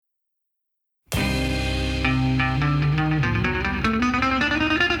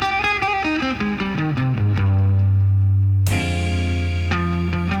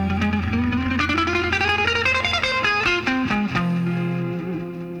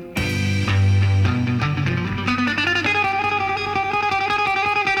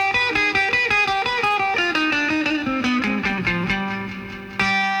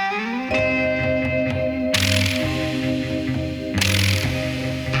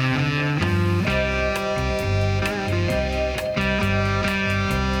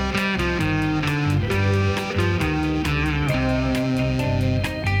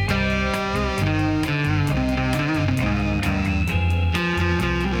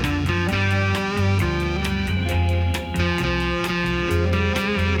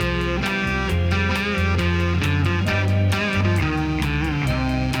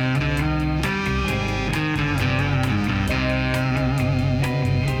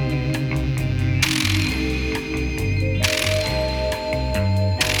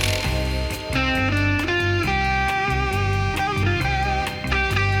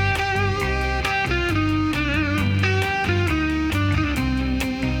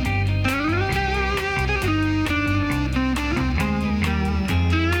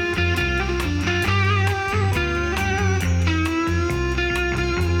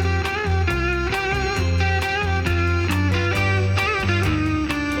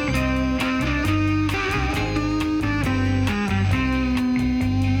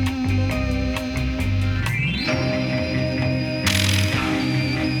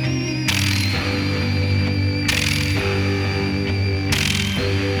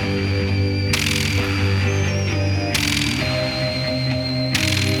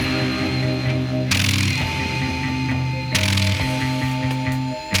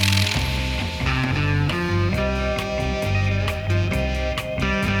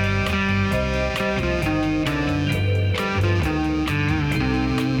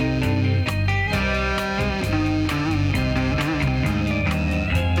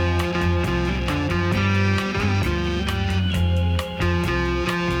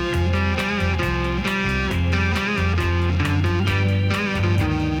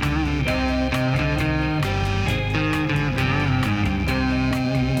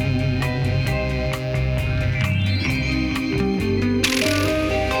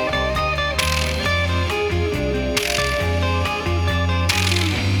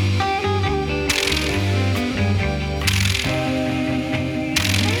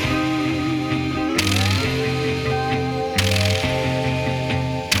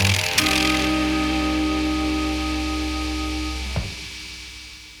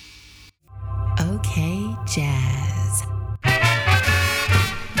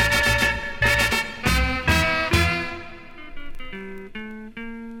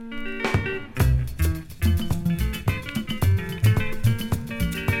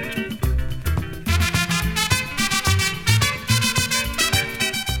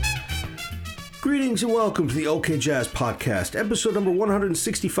Greetings and welcome to the OK Jazz Podcast, episode number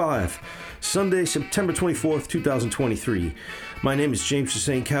 165, Sunday, September 24th, 2023. My name is James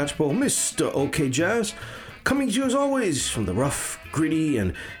Hussein Catchpole, Mr. OK Jazz, coming to you as always from the rough, gritty,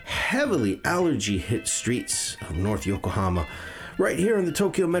 and heavily allergy-hit streets of North Yokohama, right here in the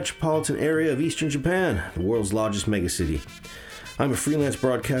Tokyo metropolitan area of Eastern Japan, the world's largest megacity. I'm a freelance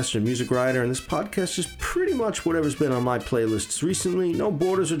broadcaster and music writer, and this podcast is pretty much whatever's been on my playlists recently. No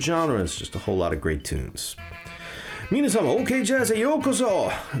borders or genres, just a whole lot of great tunes. 皆様 OK ジャズへようこ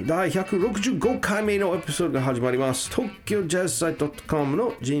そ。第165回目のエピソードが始まります。東京ジャズサイト .com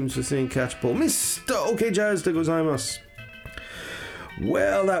の James Hussein Catchpole Mr. OK Jazz でございます。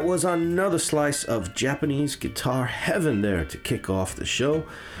Well, that was another slice of Japanese guitar heaven there to kick off the show.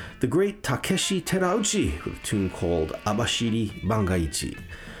 The great Takeshi Terauchi with a tune called Abashiri Bangaichi.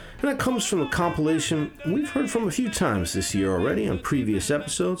 And that comes from a compilation we've heard from a few times this year already on previous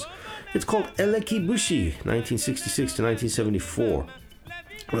episodes. It's called Eleki Bushi, 1966 to 1974.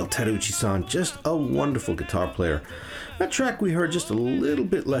 Well, Terauchi-san, just a wonderful guitar player. That track we heard just a little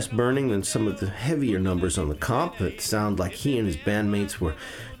bit less burning than some of the heavier numbers on the comp that sound like he and his bandmates were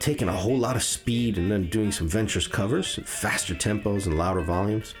taking a whole lot of speed and then doing some venturous covers, faster tempos and louder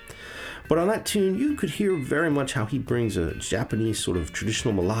volumes. But on that tune, you could hear very much how he brings a Japanese sort of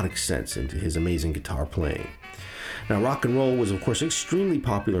traditional melodic sense into his amazing guitar playing. Now, rock and roll was, of course, extremely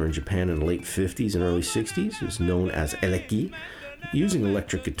popular in Japan in the late 50s and early 60s. It was known as eleki, using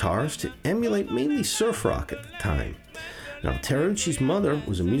electric guitars to emulate mainly surf rock at the time. Now, Terauchi's mother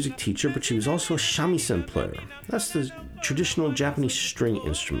was a music teacher, but she was also a shamisen player. That's the traditional Japanese string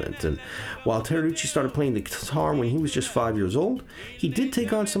instrument. And while Terauchi started playing the guitar when he was just 5 years old, he did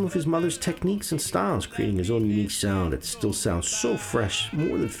take on some of his mother's techniques and styles, creating his own unique sound that still sounds so fresh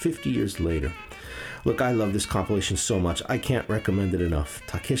more than 50 years later. Look, I love this compilation so much, I can't recommend it enough.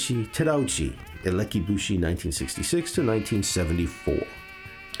 Takeshi Terauchi, Eleki Bushi, 1966 to 1974.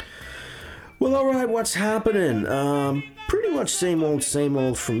 Well, alright, what's happening? Pretty much same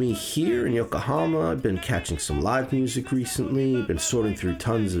old for me here in Yokohama. I've been catching some live music recently, been sorting through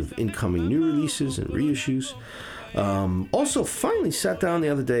tons of incoming new releases and reissues. Also, finally sat down the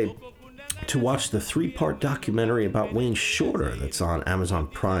other day to watch the 3-part documentary about Wayne Shorter that's on Amazon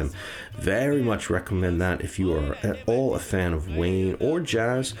Prime. Very much recommend that if you are at all a fan of Wayne or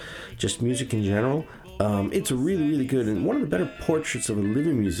jazz, just music in general. It's a really, really good and one of the better portraits of a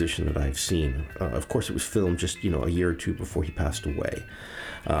living musician that I've seen. Of course, it was filmed just, a year or two before he passed away.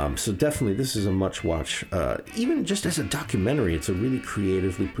 So definitely, this is a much watch. Even just as a documentary, it's a really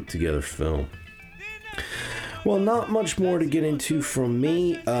creatively put together film. Well, not much more to get into from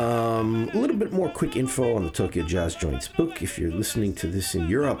me. A little bit more quick info on the Tokyo Jazz Joints book if you're listening to this in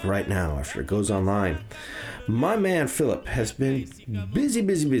Europe right now after it goes online. My man Philip has been busy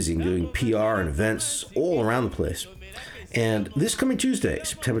doing PR and events all around the place. And this coming Tuesday,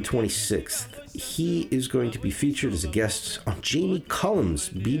 September 26th, he is going to be featured as a guest on Jamie Cullum's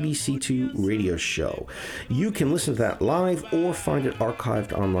BBC2 radio show. You can listen to that live or find it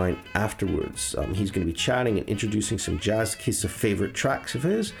archived online afterwards. He's going to be chatting and introducing some Jazz Kissa favorite tracks of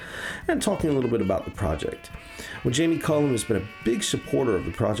his and talking a little bit about the project. Well, Jamie Cullum has been a big supporter of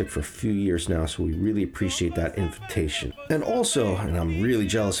the project for a few years now, so we really appreciate that invitation. And also, and I'm really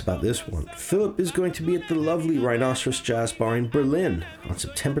jealous about this one, Philip is going to be at the lovely Rhinoceros Jazz Bar in Berlin on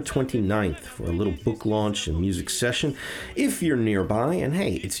September 29th for a little book launch and music session. If you're nearby, and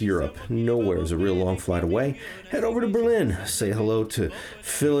hey, it's Europe, nowhere is a real long flight away, head over to Berlin, say hello to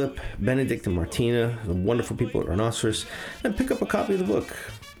Philip, Benedict, and Martina, the wonderful people at Rhinoceros, and pick up a copy of the book.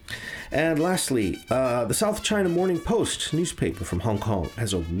 And lastly, the South China Morning Post newspaper from Hong Kong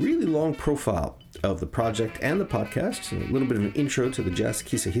has a really long profile of the project and the podcast, and a little bit of an intro to the Jazz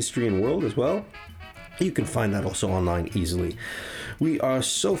Kissa history and world as well. You can find that also online easily. We are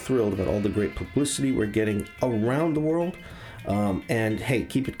so thrilled about all the great publicity we're getting around the world. And hey,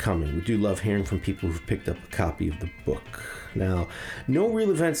 keep it coming. We do love hearing from people who've picked up a copy of the book. Now, no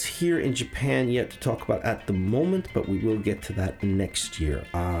real events here in Japan yet to talk about at the moment, but we will get to that next year.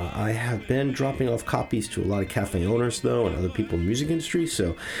 I have been dropping off copies to a lot of cafe owners, though, and other people in the music industry,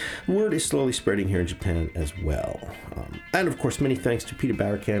 so word is slowly spreading here in Japan as well. And of course, many thanks to Peter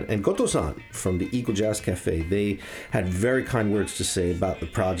Barakan and Goto-san from the Eagle Jazz Cafe. They had very kind words to say about the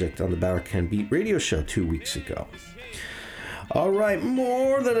project on the Barakan Beat radio show 2 weeks ago. Alright,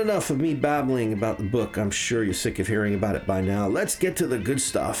 more than enough of me babbling about the book. I'm sure you're sick of hearing about it by now. Let's get to the good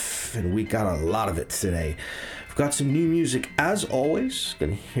stuff, and we got a lot of it today. We've got some new music as always.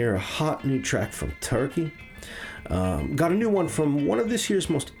 Gonna hear a hot new track from Turkey. Got a new one from one of this year's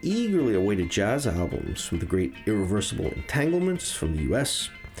most eagerly awaited jazz albums from the great Irreversible Entanglements from the US.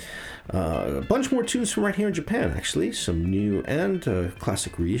 A bunch more tunes from right here in Japan, actually. Some new and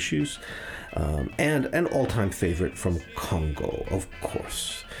classic reissues. And an all-time favorite from Congo, of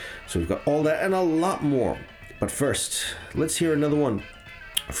course. So we've got all that and a lot more. But first, let's hear another one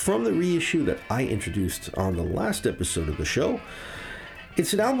from the reissue that I introduced on the last episode of the show.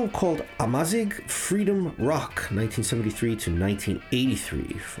 It's an album called Amazigh Freedom Rock, 1973 to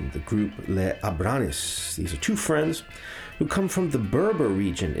 1983, from the group Les Abranis. These are two friends who come from the Berber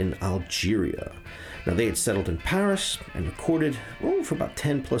region in Algeria. Now, they had settled in Paris and recorded, for about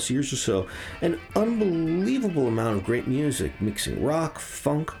 10 plus years or so, an unbelievable amount of great music, mixing rock,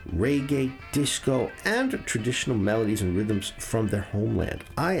 funk, reggae, disco, and traditional melodies and rhythms from their homeland.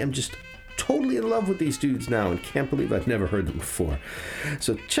 I am just totally in love with these dudes now and can't believe I've never heard them before.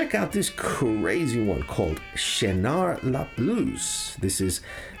 So check out this crazy one called Chenar la Blues. This is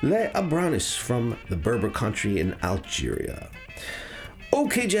Les Abranis from the Berber country in Algeria.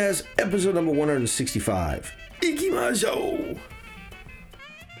 OK Jazz, episode number 165. Ikimazo!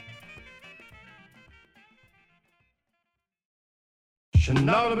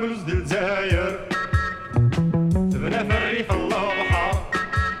 شنا البلوز ديال الجزائر تبنى في الريف الله بحر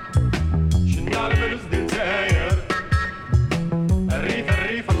شنا البلوز ديال الجزائر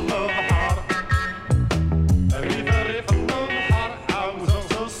الريف الله بحر الريف الله بحر عاوز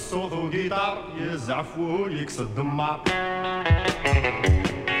الصوت وجيتار يزعف ويكس الدمار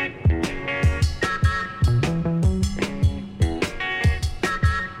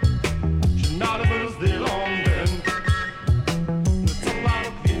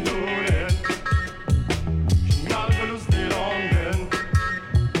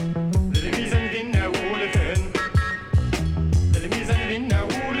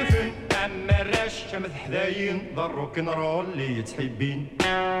ذا الروكن رول اللي تحبين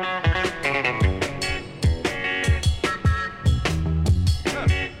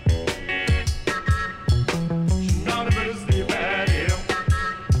شنا البلوز دي بالي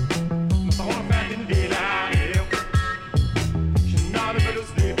مصور فاتن دي لعلي شنا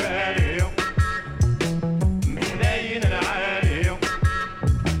البلوز دي بالي محذاين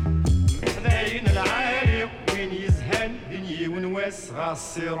العالي وين يزهن دنيا ونواس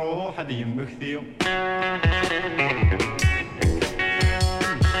غاسي روح هاد يمك ثيو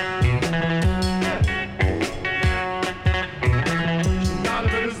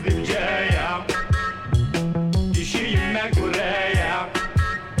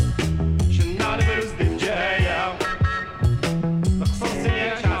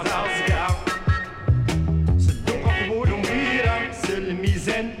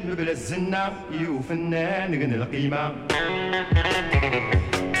بلا الزنا يوفنان غن القيمة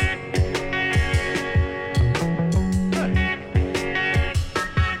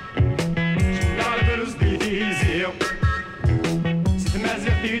شنا البلوز دي تيزي ست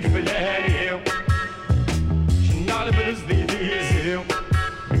مازيغ دي دفلاني شنا البلوز دي تيزي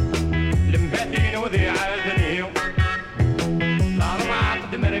لمباتين وذي عادني الأربعة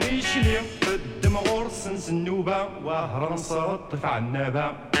قد مرميش لي قدم غرس النوبة وهران صطف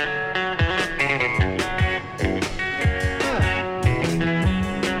عنابة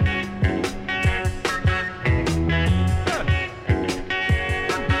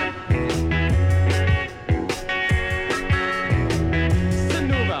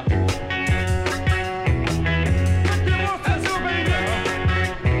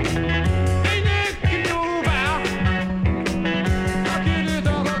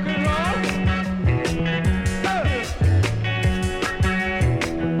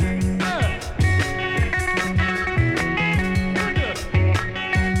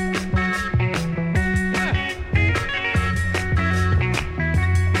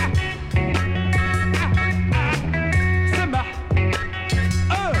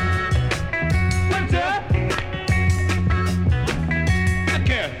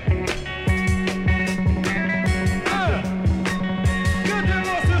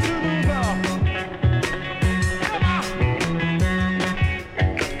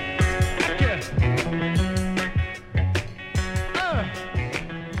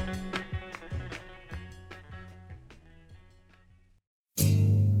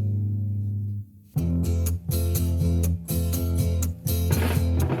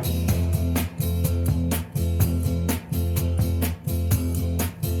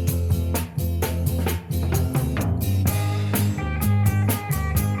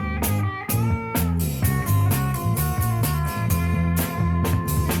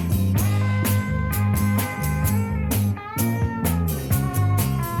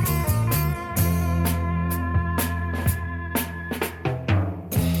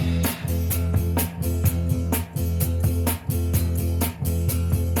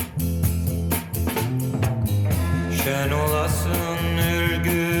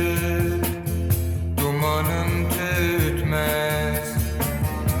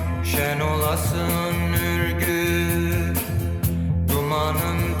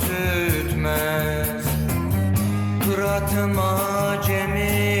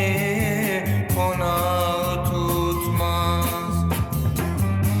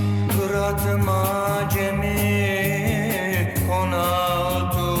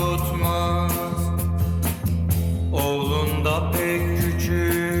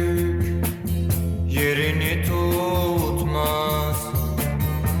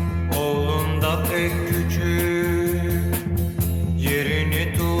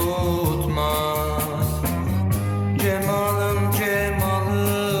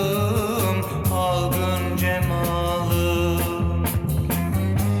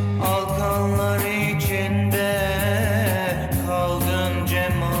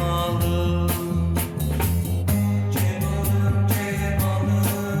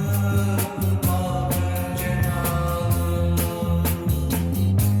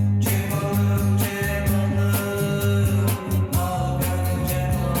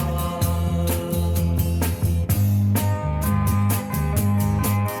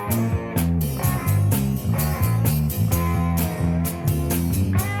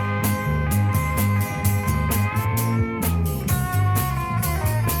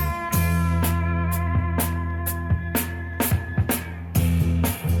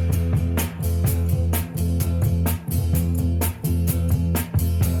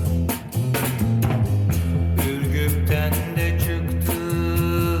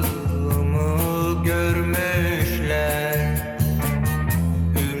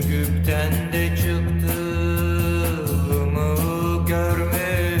işten de çıktığımı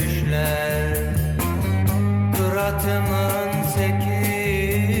görmüşler. Kıratımın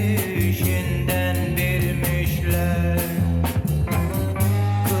sekişinden bilmişler.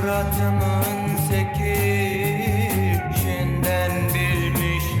 Kıratımın sekişinden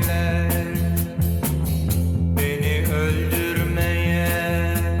bilmişler. Beni öldürmeye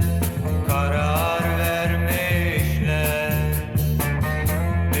karar vermişler.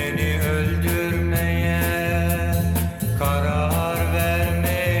 Beni öldürmeye karar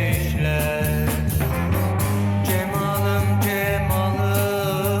vermişler. Cemalım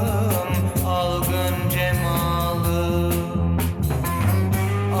cemalım, algın cemalım,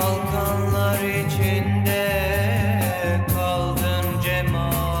 alkanlar içinde kaldın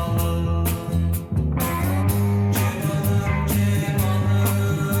cemalım. Cemalım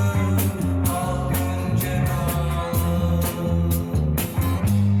cemalım, algın cemalım.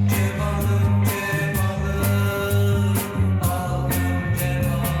 Cemalım cemalım, algın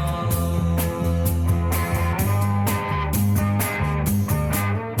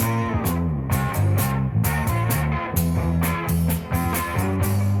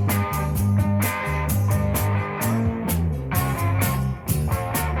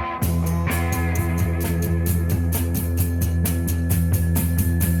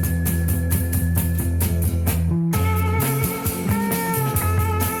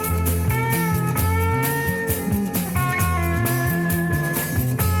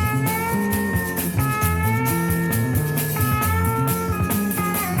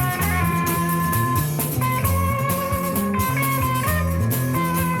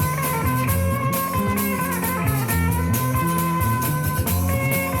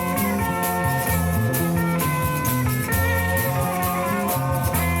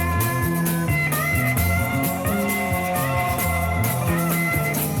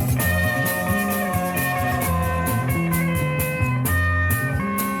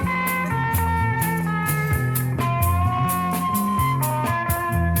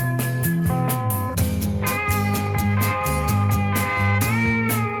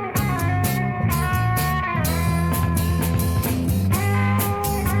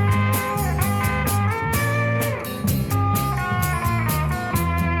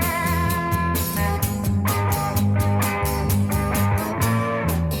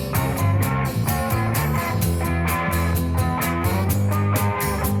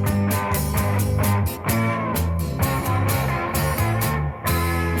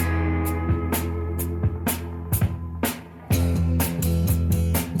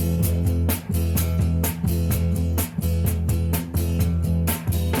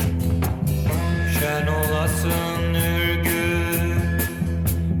şen olasın ürgün,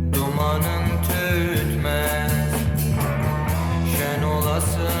 dumanın tütmez. Şen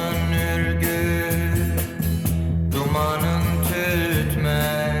olasın ürgün, dumanın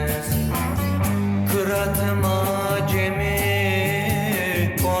tütmez. Kıratım acemi,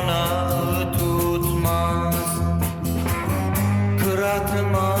 konağı tutmaz.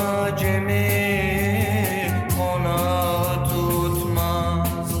 Kıratım acemi, konağı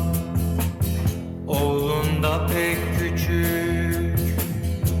tutmaz. Oğlun da pek küçük,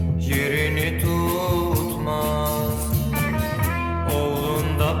 yerini tutmaz.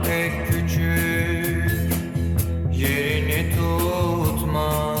 Oğlun da pek küçük, yerini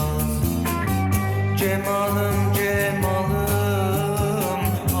tutmaz. Cemalım cemalım,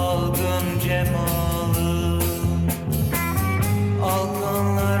 algın cemalım,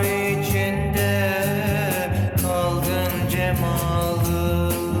 alkanlar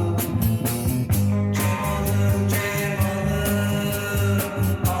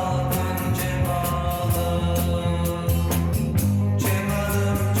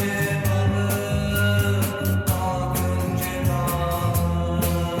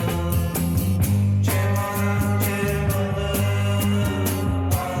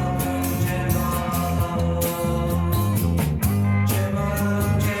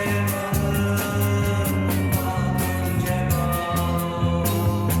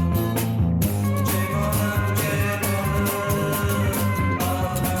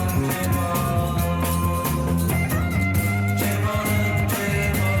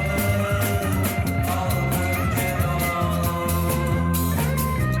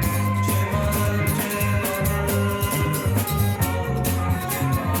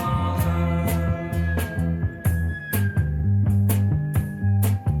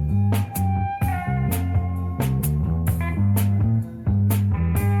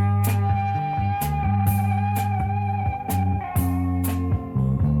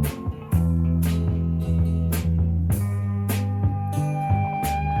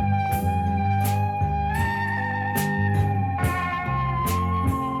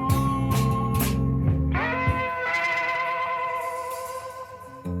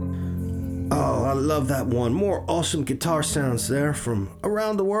love that one. More awesome guitar sounds there from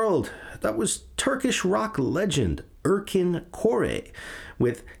around the world. That was Turkish rock legend Erkin Koray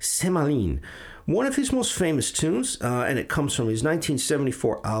with Semalin, one of his most famous tunes, and it comes from his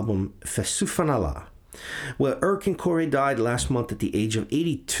 1974 album Fesufanala. Well, Erkin Koray died last month at the age of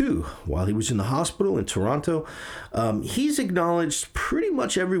 82 while he was in the hospital in Toronto. He's acknowledged pretty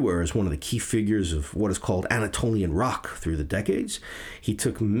much everywhere as one of the key figures of what is called Anatolian rock through the decades. He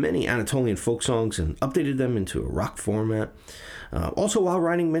took many Anatolian folk songs and updated them into a rock format, also while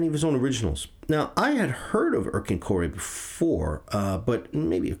writing many of his own originals. Now, I had heard of Erkin Koray before, but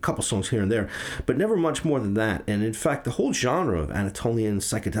maybe a couple songs here and there, but never much more than that. And in fact, the whole genre of Anatolian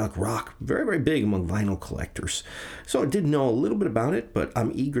psychedelic rock, very, very big among vinyl collectors. So I did know a little bit about it, but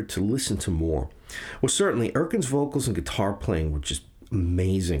I'm eager to listen to more. Well, certainly, Erkin's vocals and guitar playing were just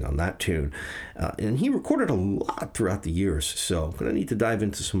amazing on that tune. And he recorded a lot throughout the years, so I'm going to need to dive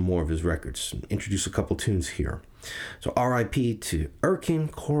into some more of his records and introduce a couple tunes here. So R.I.P. to Erkin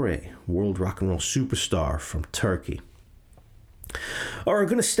Koray, world rock and roll superstar from Turkey. All right, we're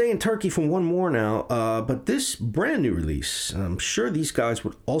going to stay in Turkey for one more now, but this brand new release, I'm sure these guys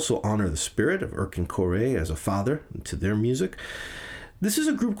would also honor the spirit of Erkin Koray as a father to their music. This is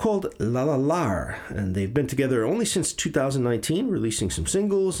a group called Lalalar, and they've been together only since 2019, releasing some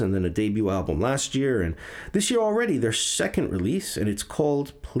singles and then a debut album last year, and this year already their second release, and it's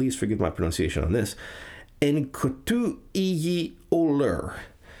called, please forgive my pronunciation on this, Enkutu İyi Olur.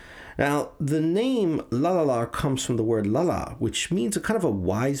 Now, the name Lalalar comes from the word Lala, which means a kind of a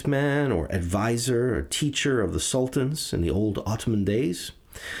wise man or advisor or teacher of the sultans in the old Ottoman days.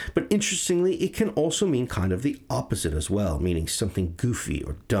 But interestingly, it can also mean kind of the opposite as well, meaning something goofy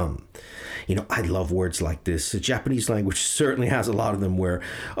or dumb. You know, I love words like this. The Japanese language certainly has a lot of them where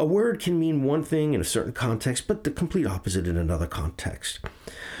a word can mean one thing in a certain context, but the complete opposite in another context.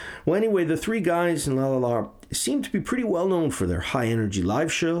 Well, anyway, the three guys in Lalalar seem to be pretty well known for their high-energy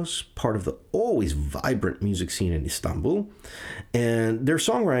live shows, part of the always vibrant music scene in Istanbul. And their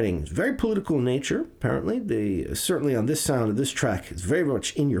songwriting is very political in nature, apparently. They certainly on this sound of this track is very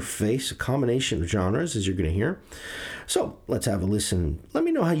much in your face, a combination of genres, as you're going to hear. So let's have a listen. Let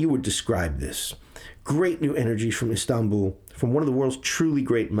me know how you would describe this. Great new energy from Istanbul, from one of the world's truly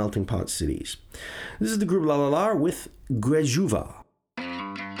great melting pot cities. This is the group Lalalar with Grejuva.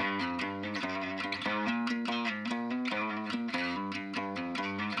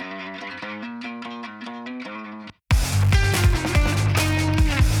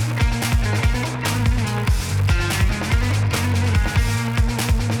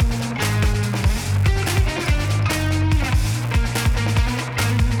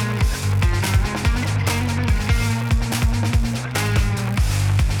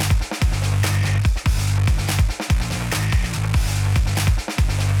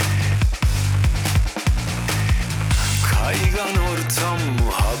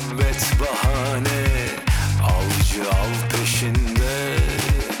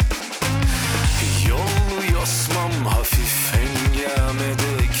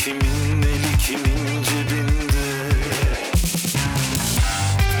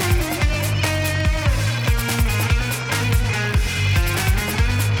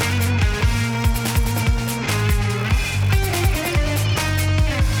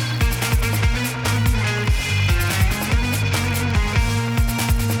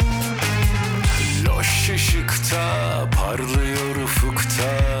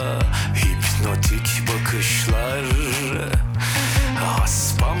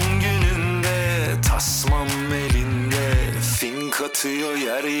 Atıyor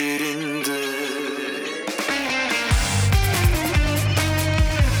yer yerinde.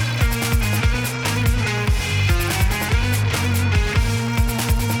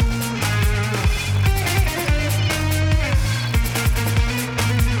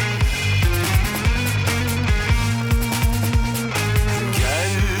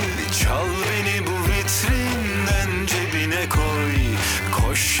 Gel çal beni bu vitrinden cebine koy.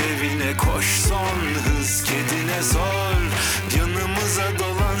 Koş evine koş son hız kedine sor. Yanımıza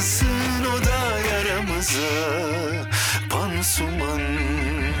dolansın o da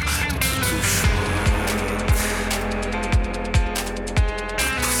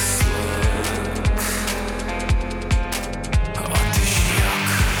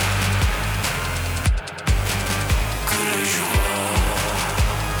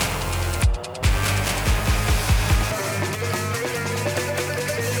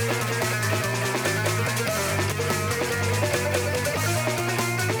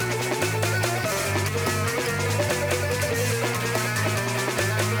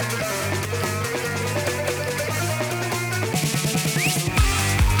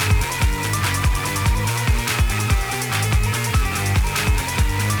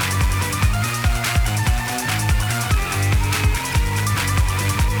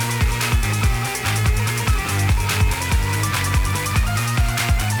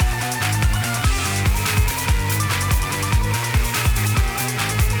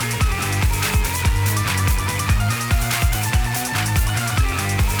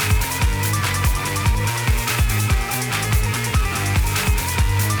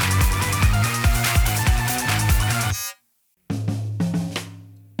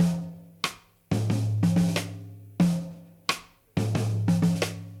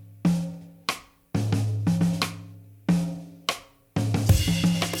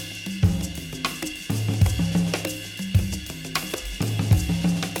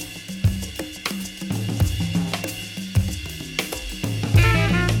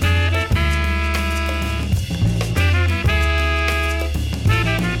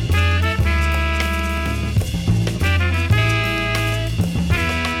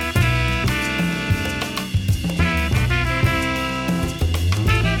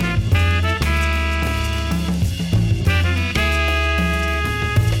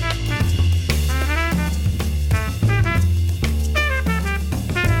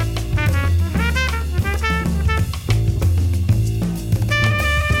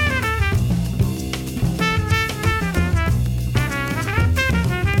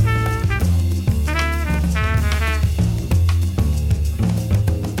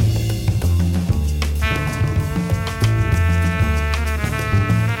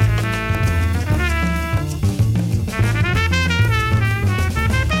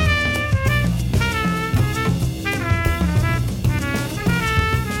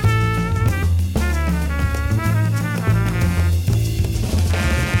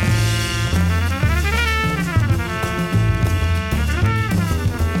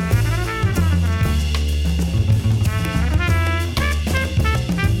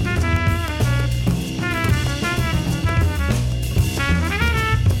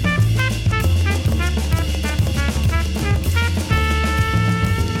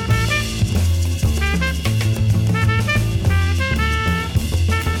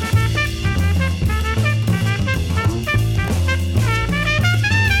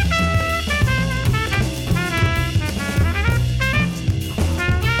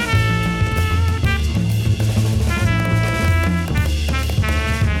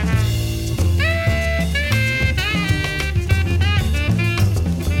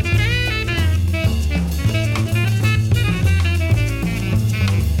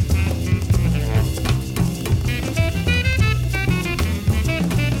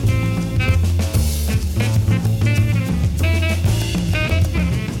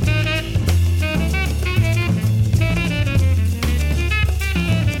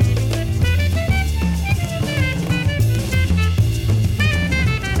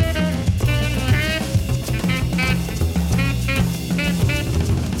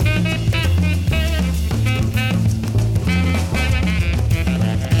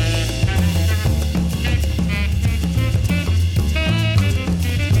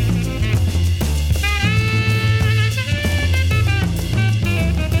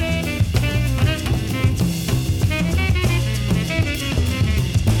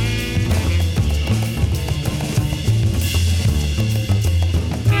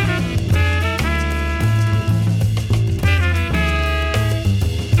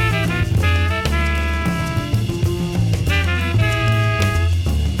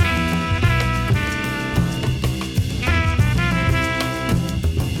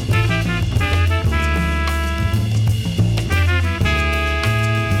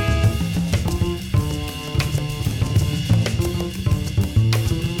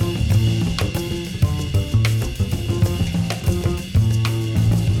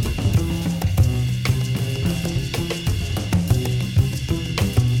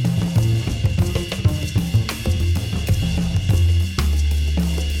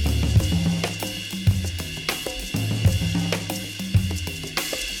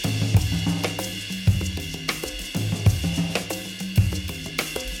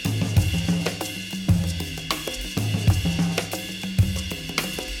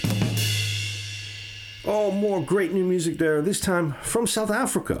more great new music there, this time from South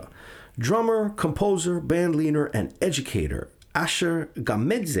Africa. Drummer, composer, band leader, and educator Asher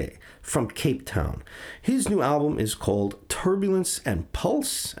Gamedze from Cape Town. His new album is called Turbulence and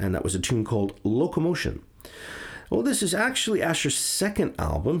Pulse, and that was a tune called Locomotion. Well, this is actually Asher's second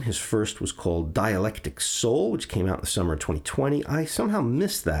album. His first was called Dialectic Soul, which came out in the summer of 2020. I somehow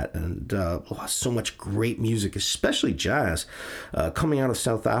missed that, and so much great music, especially jazz, coming out of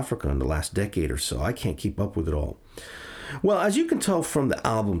South Africa in the last decade or so. I can't keep up with it all. Well, as you can tell from the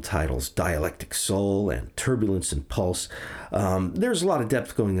album titles, Dialectic Soul and Turbulence and Pulse, there's a lot of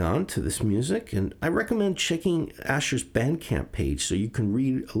depth going on to this music, and I recommend checking Asher's Bandcamp page so you can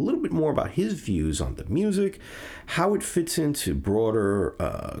read a little bit more about his views on the music, how it fits into broader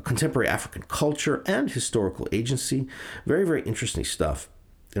contemporary African culture and historical agency. Very, very interesting stuff.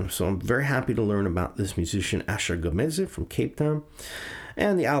 And so I'm very happy to learn about this musician, Asher Gamedze from Cape Town.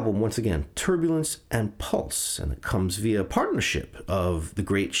 And the album, once again, Turbulence and Pulse. And it comes via partnership of the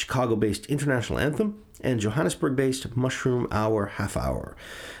great Chicago-based International Anthem and Johannesburg-based Mushroom Hour Half Hour.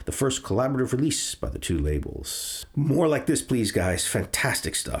 The first collaborative release by the two labels. More like this, please, guys.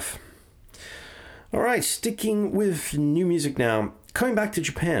 Fantastic stuff. All right, sticking with new music now. Coming back to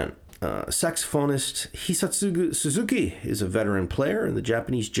Japan. Saxophonist Hisatsugu Suzuki is a veteran player in the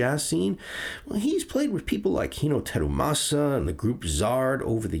Japanese jazz scene. Well, he's played with people like Hino Terumasa and the group Zard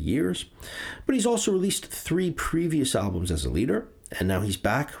over the years, but he's also released 3 previous albums as a leader, and now he's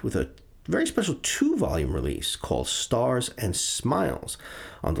back with a very special 2-volume release called Stars and Smiles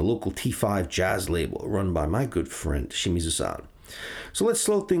on the local T5 jazz label run by my good friend Shimizu-san. So let's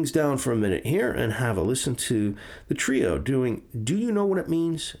slow things down for a minute here and have a listen to the trio doing Do You Know What It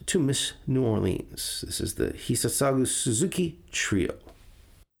Means to Miss New Orleans? This is the Hisatsugu Suzuki Trio.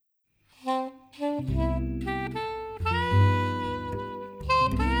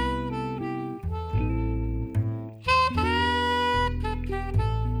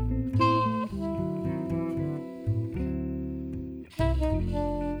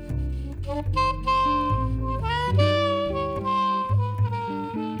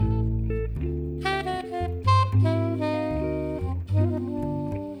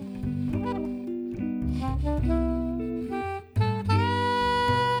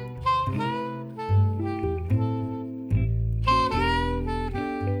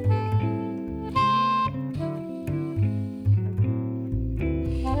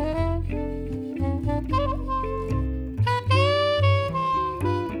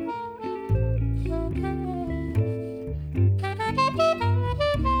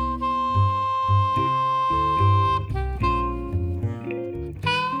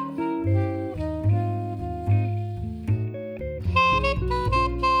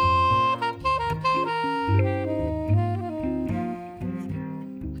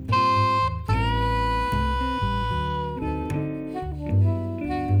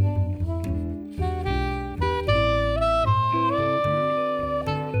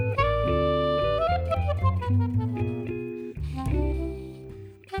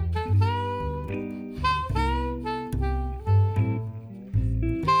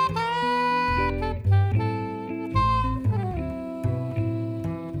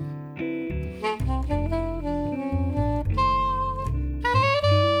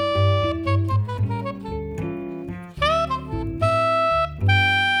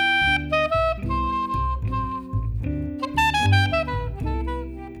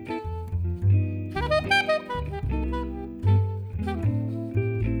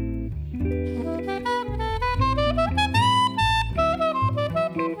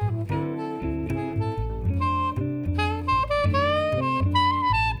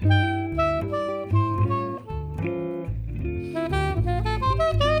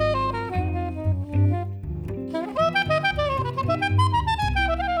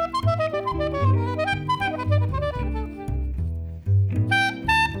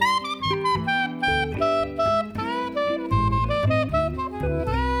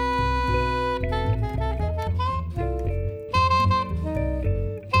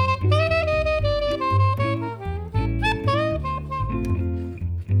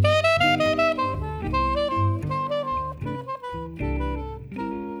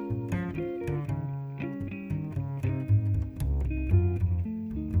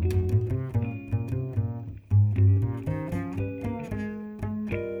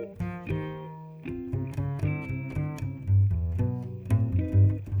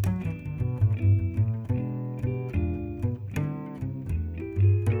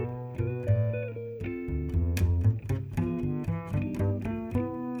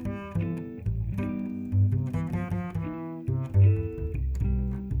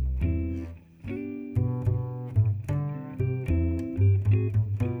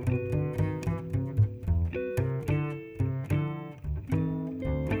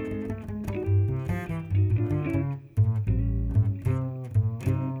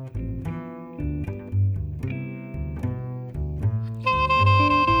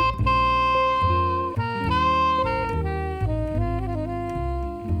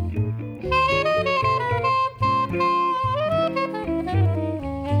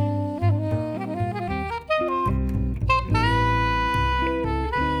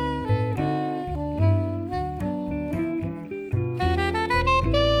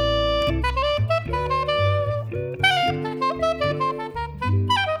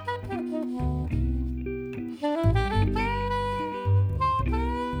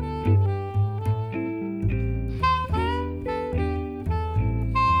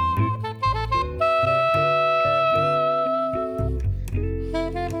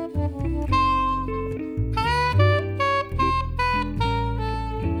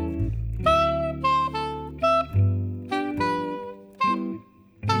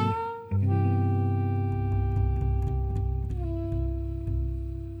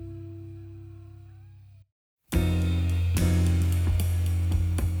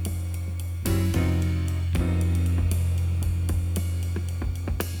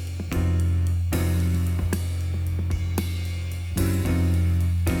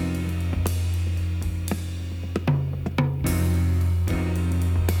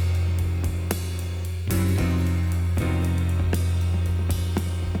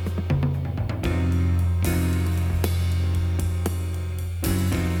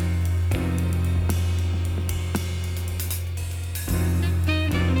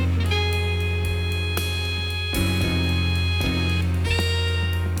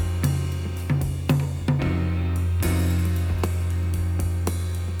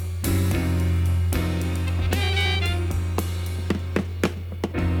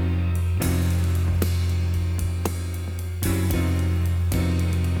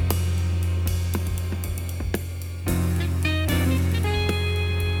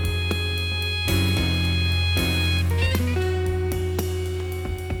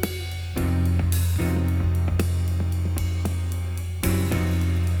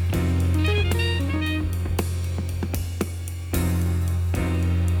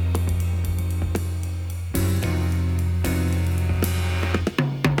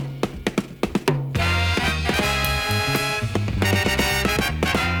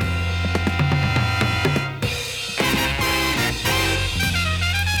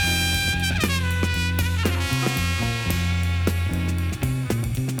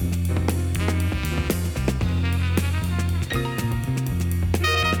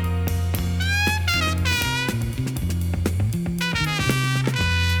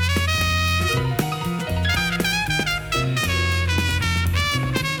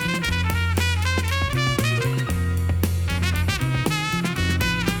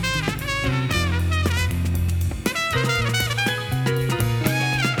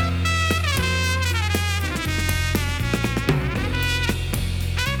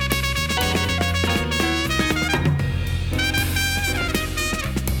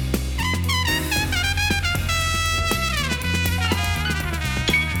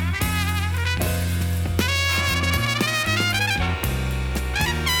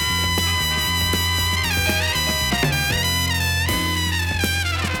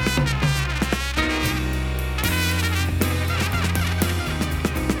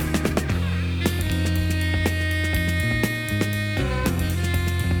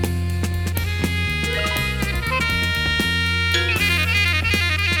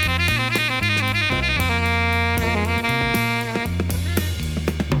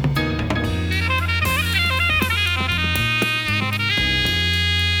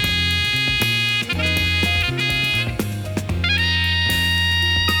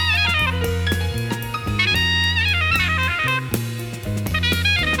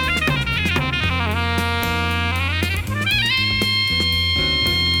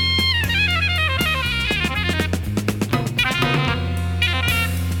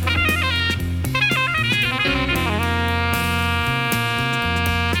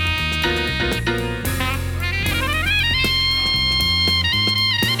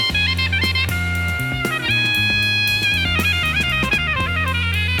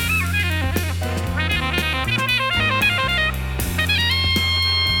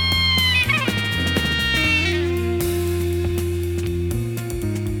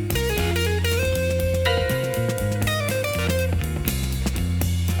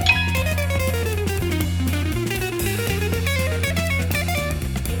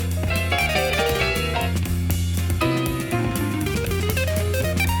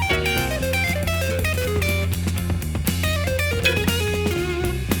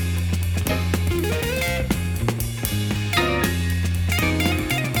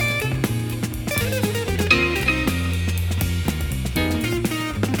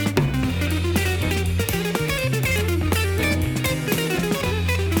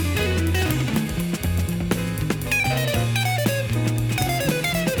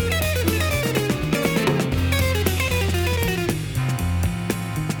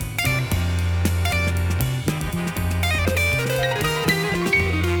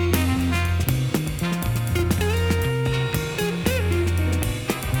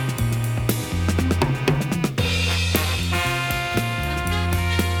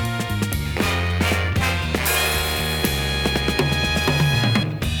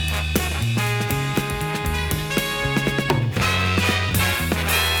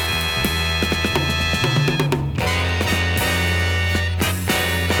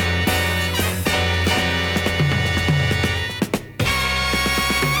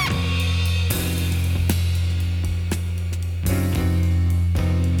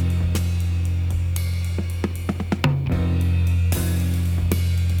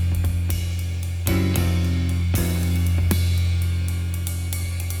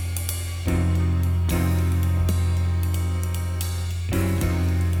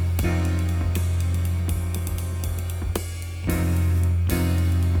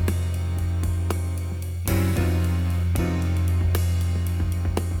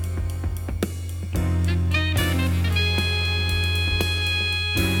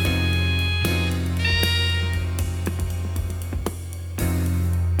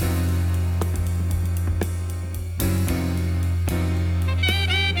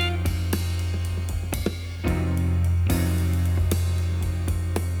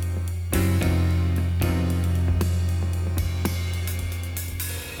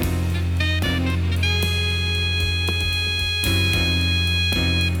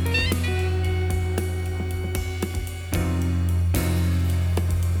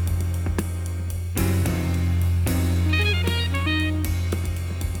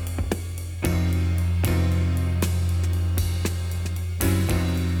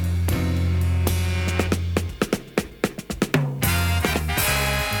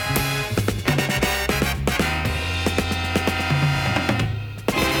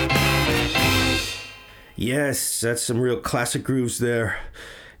 Yes, that's some real classic grooves there.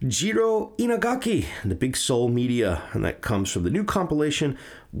 Jiro Inagaki, the Big Soul Media, and that comes from the new compilation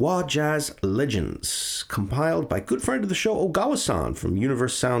Jazz Legends, compiled by good friend of the show Ogawa-san from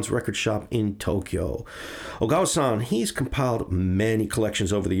Universe Sounds Record Shop in Tokyo. Ogawa-san, he's compiled many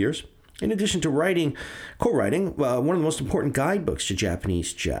collections over the years. In addition to co-writing one of the most important guidebooks to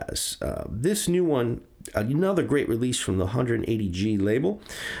Japanese jazz. This new one, another great release from the 180G label.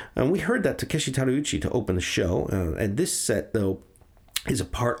 And we heard that Takeshi Taruuchi to open the show. And this set, though, is a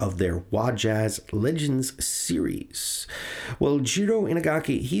part of their Jazz Legends series. Well, Jiro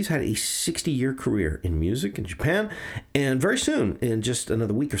Inagaki, he's had a 60-year career in music in Japan, and very soon, in just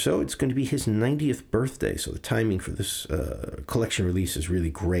another week or so, it's going to be his 90th birthday, so the timing for this collection release is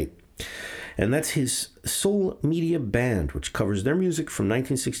really great. And that's his Soul Media Band, which covers their music from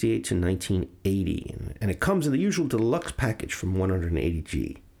 1968 to 1980, and it comes in the usual deluxe package from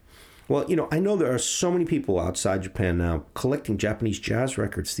 180G. Well, I know there are so many people outside Japan now collecting Japanese jazz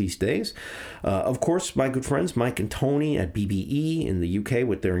records these days. Of course, my good friends Mike and Tony at BBE in the UK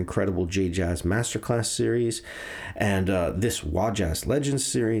with their incredible J-Jazz Masterclass series and this Jazz Legends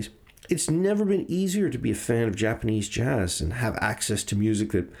series. It's never been easier to be a fan of Japanese jazz and have access to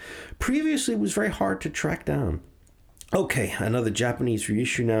music that previously was very hard to track down. Okay, another Japanese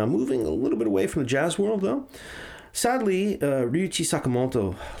reissue now, moving a little bit away from the jazz world though. Sadly, Ryuichi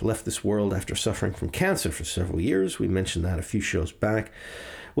Sakamoto left this world after suffering from cancer for several years. We mentioned that a few shows back.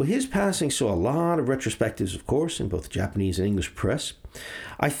 Well, his passing saw a lot of retrospectives, of course, in both Japanese and English press.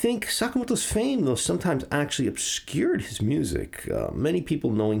 I think Sakamoto's fame, though, sometimes actually obscured his music. Many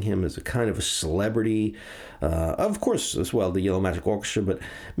people knowing him as a kind of a celebrity, of course, as well, the Yellow Magic Orchestra, but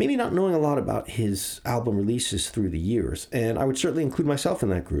maybe not knowing a lot about his album releases through the years. And I would certainly include myself in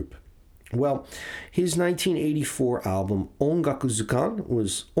that group. Well, his 1984 album Ongaku Zukan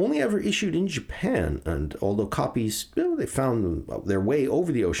was only ever issued in Japan, and although copies, they found their way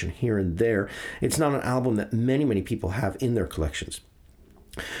over the ocean here and there, it's not an album that many people have in their collections.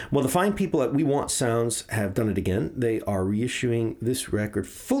 Well, the fine people at We Want Sounds have done it again. They are reissuing this record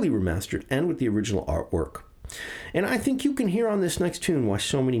fully remastered and with the original artwork. And I think you can hear on this next tune why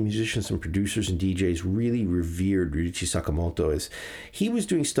so many musicians and producers and DJs really revered Ryuichi Sakamoto, as he was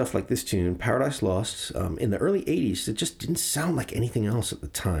doing stuff like this tune, Paradise Lost, in the early 80s that just didn't sound like anything else at the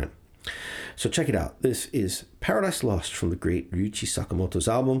time. So check it out. This is Paradise Lost from the great Ryuichi Sakamoto's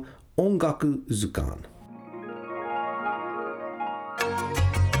album Ongaku Zukan.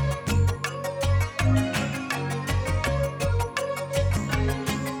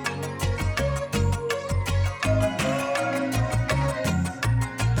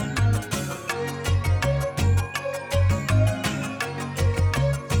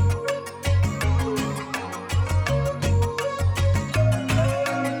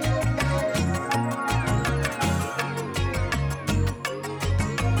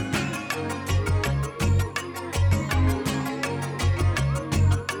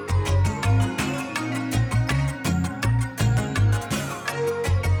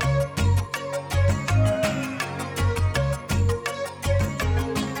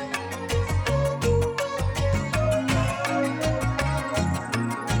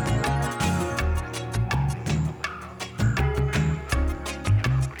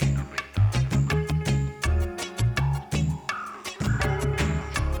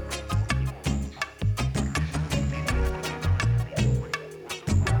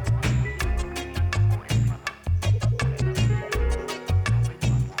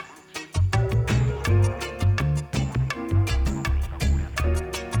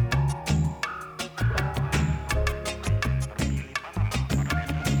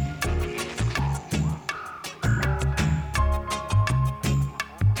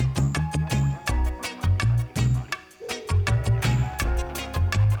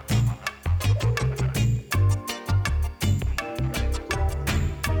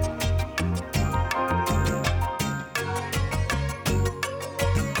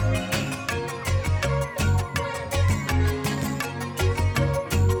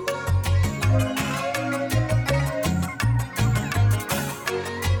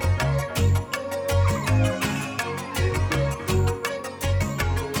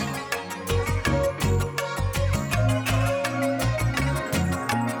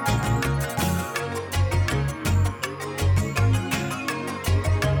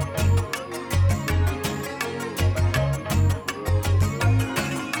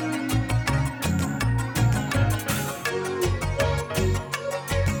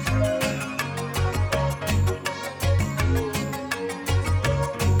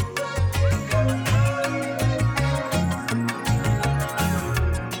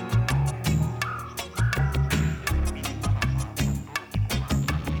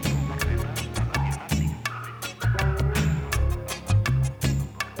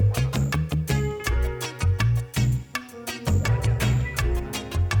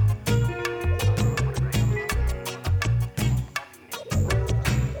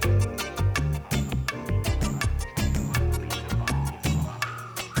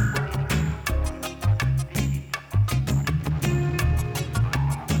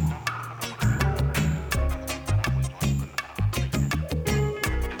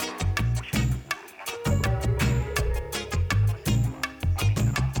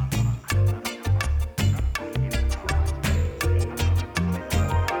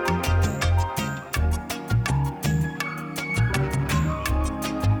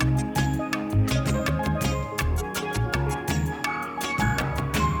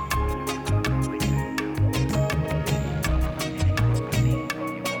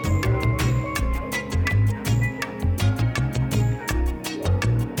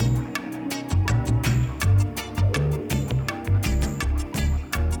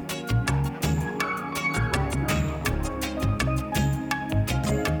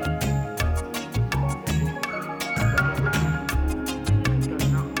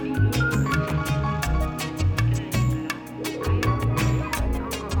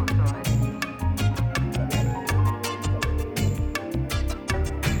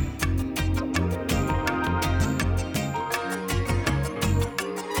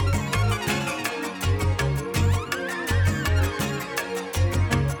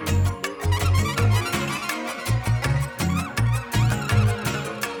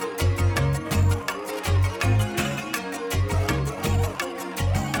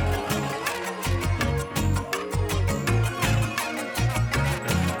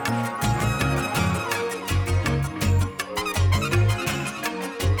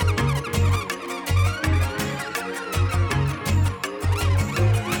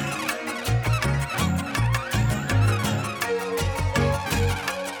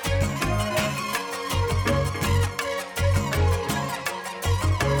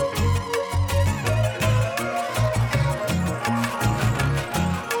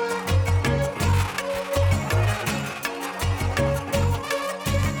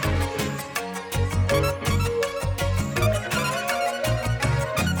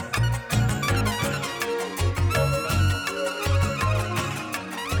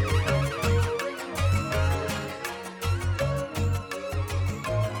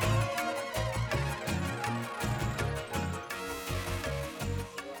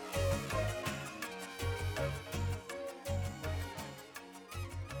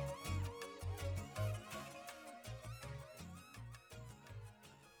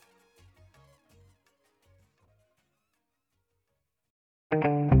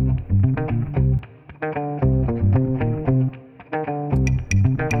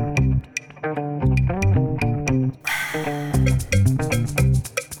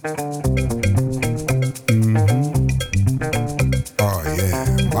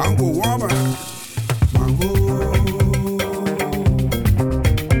 Mango woman. Mango.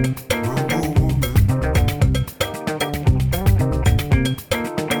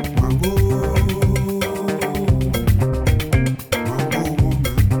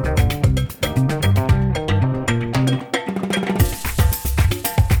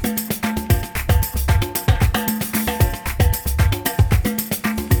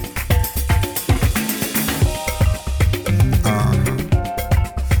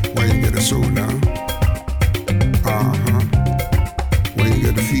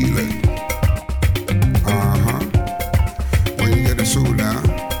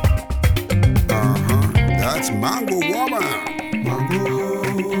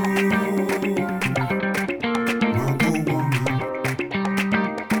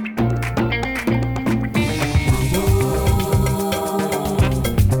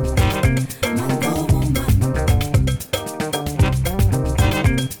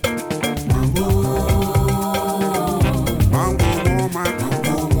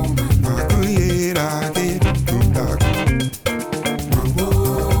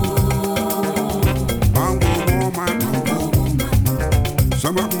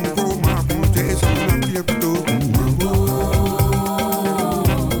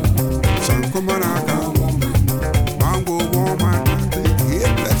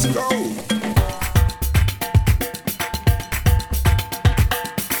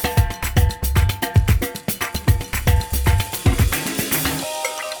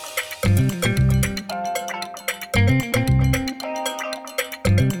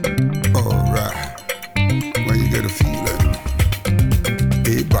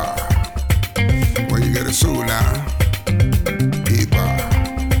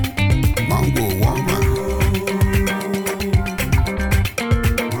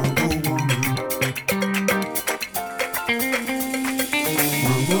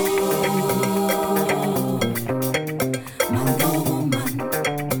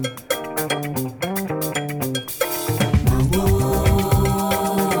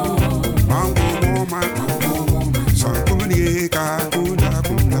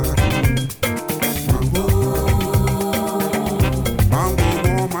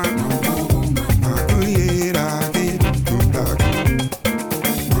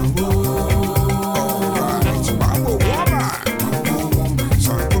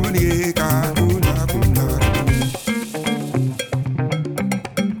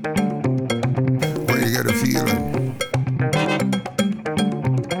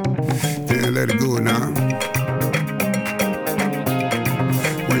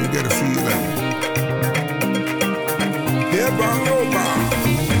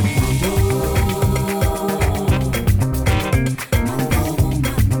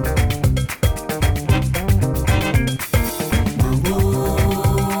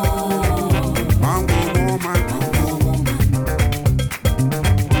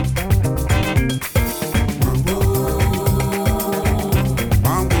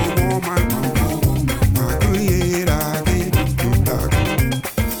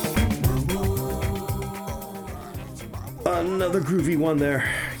 Groovy one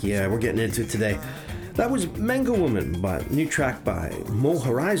there. Yeah, we're getting into it today. That was Mango Woman, by new track by Mo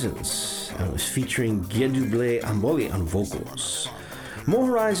Horizons, and it was featuring Gieduble Amboli on vocals. Mo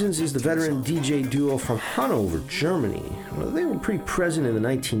Horizons is the veteran DJ duo from Hanover, Germany. Well, they were pretty present in the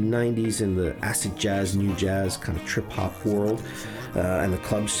 1990s in the acid jazz, new jazz, kind of trip-hop world, and the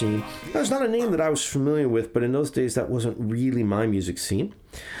club scene. That's not a name that I was familiar with, but in those days that wasn't really my music scene.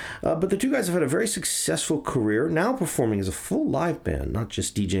 But the two guys have had a very successful career, now performing as a full live band, not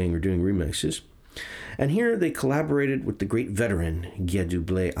just DJing or doing remixes. And here they collaborated with the great veteran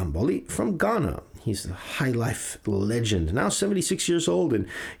Gieduble Amboli from Ghana. He's a high life legend, now 76 years old, and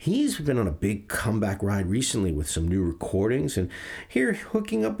he's been on a big comeback ride recently with some new recordings. And here,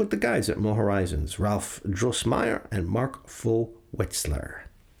 hooking up with the guys at Mo Horizons, Ralph Drossmeyer and Mark Vo Wetzler.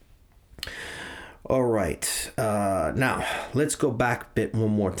 All right, now let's go back a bit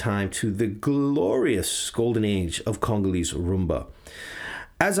one more time to the glorious golden age of Congolese rumba.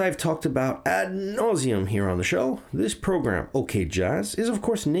 As I've talked about ad nauseum here on the show, this program, OK Jazz, is of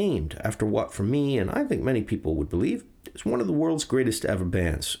course named after what, for me, and I think many people would believe, is one of the world's greatest ever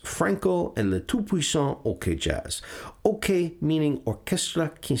bands, Franco and le tout-puissant OK Jazz. OK meaning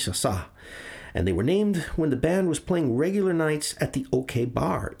Orchestra Kinshasa. And they were named when the band was playing regular nights at the OK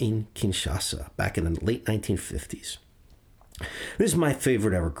Bar in Kinshasa back in the late 1950s. This is my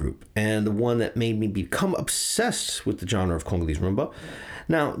favorite ever group, and the one that made me become obsessed with the genre of Congolese rumba.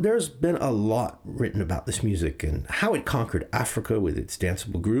 Now, there's been a lot written about this music and how it conquered Africa with its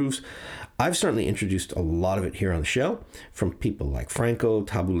danceable grooves. I've certainly introduced a lot of it here on the show, from people like Franco,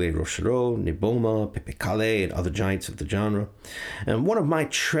 Tabule Rochereau, Neboma, Pepe Kale, and other giants of the genre. And one of my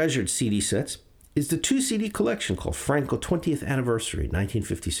treasured CD sets is the 2-CD collection called Franco 20th Anniversary,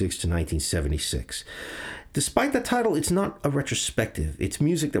 1956 to 1976. Despite the title, it's not a retrospective. It's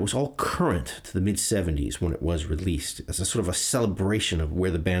music that was all current to the mid-70s when it was released, as a sort of a celebration of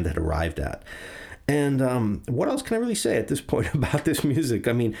where the band had arrived at. And what else can I really say at this point about this music?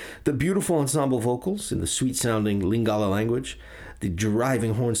 I mean, the beautiful ensemble vocals in the sweet-sounding Lingala language, the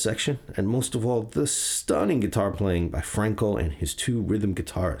driving horn section, and most of all, the stunning guitar playing by Franco and his 2 rhythm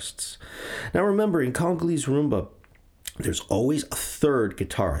guitarists. Now remember, in Congolese rumba, there's always a 3rd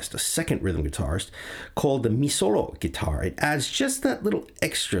guitarist, a 2nd rhythm guitarist, called the misolo guitar. It adds just that little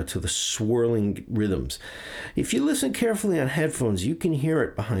extra to the swirling rhythms. If you listen carefully on headphones, you can hear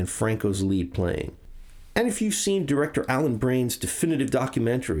it behind Franco's lead playing. And if you've seen director Alan Brain's definitive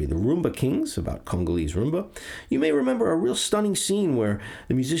documentary, The Rumba Kings, about Congolese rumba, you may remember a real stunning scene where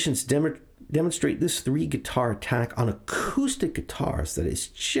the musicians demonstrate this 3-guitar attack on acoustic guitars that is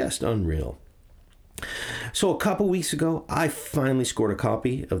just unreal. So a couple weeks ago, I finally scored a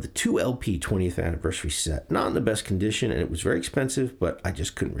copy of the 2LP 20th anniversary set. Not in the best condition, and it was very expensive, but I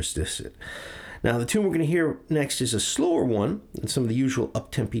just couldn't resist it. Now, the tune we're going to hear next is a slower one than some of the usual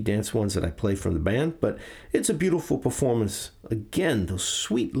up-tempo dance ones that I play from the band, but it's a beautiful performance. Again, those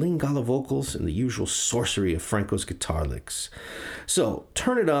sweet Lingala vocals and the usual sorcery of Franco's guitar licks. So,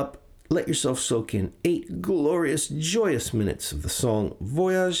 turn it up. Let yourself soak in 8 glorious, joyous minutes of the song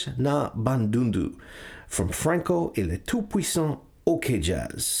Voyage na Bandundu from Franco et le tout-puissant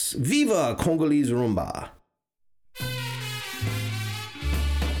O.K.Jazz. Viva Congolese rumba!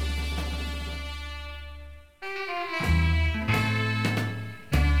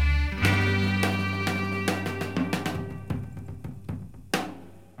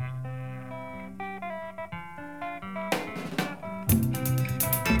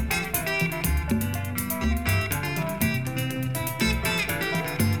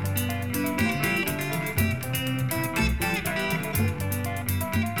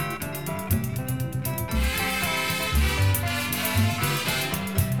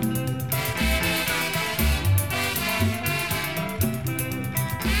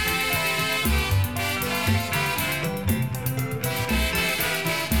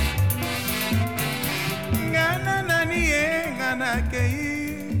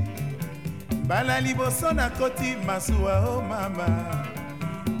 bala liboso na koti masuwa o mama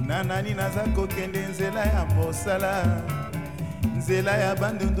nanani naza kokende nzela ya mosala nzela ya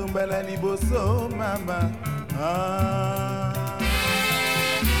bandundu bala liboso mama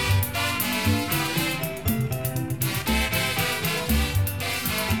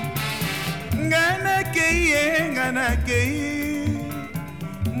ngana kei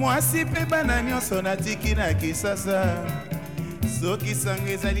mwasi pe bana nyonso natiki na kisasa soki sango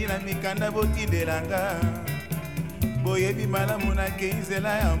ezali na mikanda botindelanga boyebi malamu nakei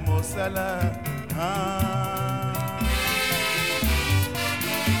nzela ya mosala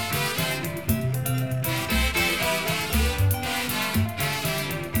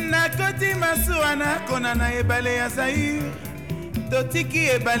nakoti masuwa nakona na ebale ya Zaire totiki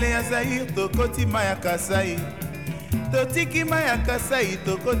ebale ya Zaire tokoti mai ya Kasai totiki mai ya Kasai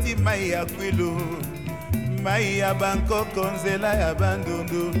tokoti mai ya Kwilu mai ya Bangkoko nzela ya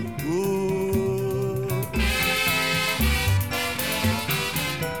bandundu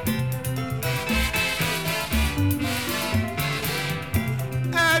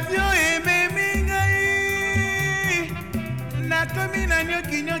avion ememi ngai nakomi na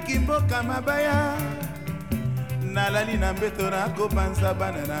nyoki mboka mabaya nalali na mbeto nakopanza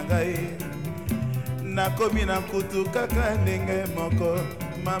bana na ngai nakomi na kutu kaka ndenge moko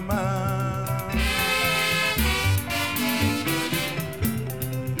mama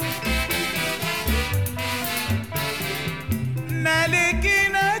naleki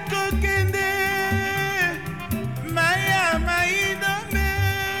na kokende maya maidome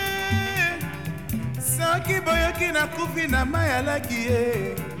soki boyoki na kufi na maya laki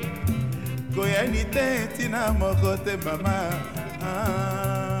ye koyani te tina moko te mama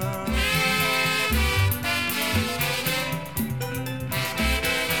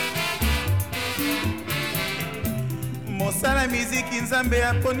mosala miziki nzambe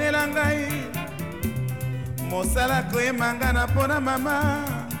aponela ngai mosala koyemanga na pona mama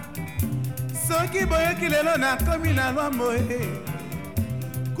soki boyoki lelo nakomi na lwambo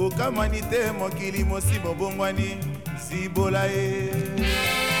kokamwani te mokili mosi bobongwani zibola ye.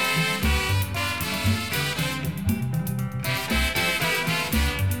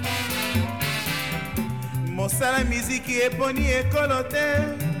 Mosala miziki eponi ekolo te,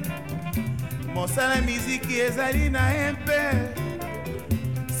 mosala miziki ezali na empe.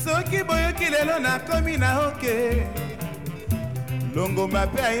 Soki boyoki lelo nakomi na hoke, Longomba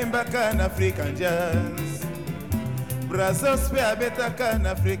pe ayembaka na African Jazz, Brazos pe abetaka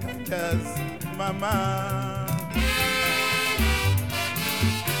na African Jazz, mama.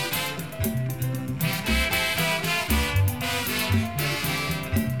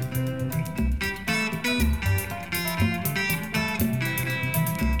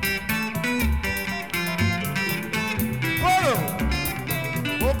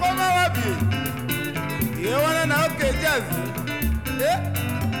 Ye wana na OK.Jazz.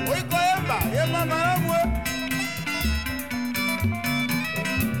 Oi koyemba, ye mama ramwe.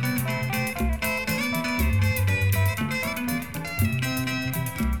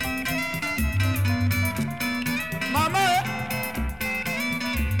 Mama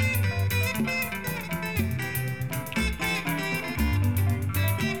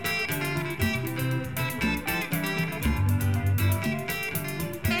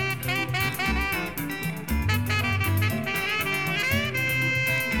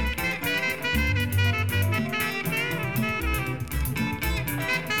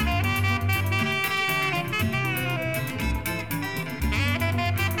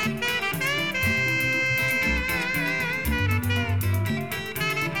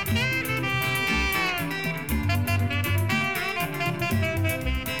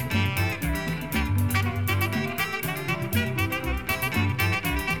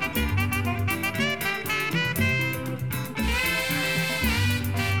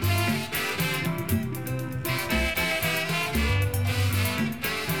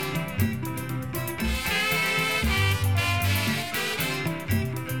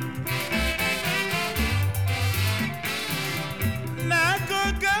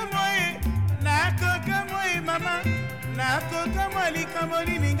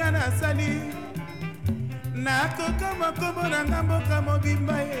likamoli ninga na sali nakokama kombo na ngamboka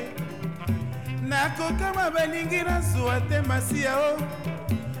mobimba ye nakokama balingi na zuwa te masiya o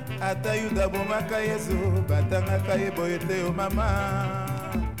ata yuda bomaka yesu batangaka ye boye te o mama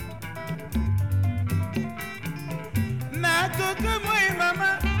nakokama ye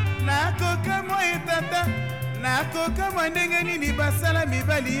mama nakokama ye tata nakokama ndenge nini basala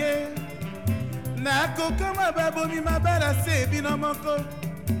mibali ye nakokama babomi mabala se bino moko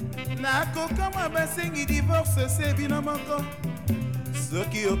nakokama basengi divorce se bino moko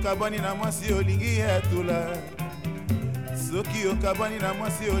soki okabwani na mwasi olingi ye atula soki okabwani na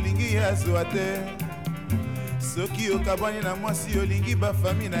mwasi olingi ye azwa te soki okabwani na mwasi olingi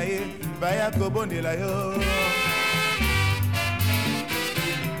bafami na ye baya kobondela yo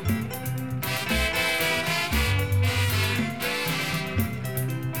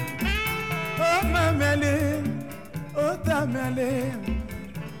oh tamale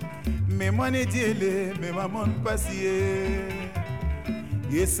mais moi ne diele mais maman passier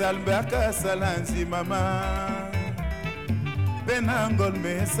ye salbaka salanzi mama penangol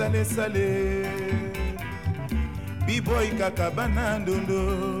me sale sale biboy kakabana ndondo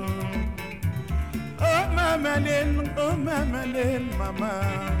oh mamalel mama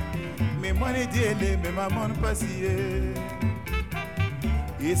mais moi ne diele mais maman passier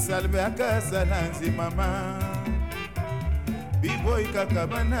ye salbaka salanzi mama biboy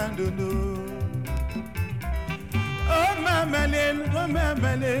kakabana ndondo oh mamalel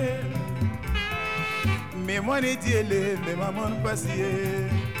mais moi ne diele mais maman passier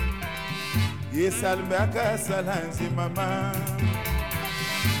ye salbaka salanzi mama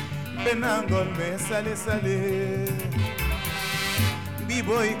penangol me sale sale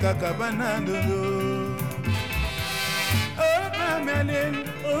biboy kakabana ndondo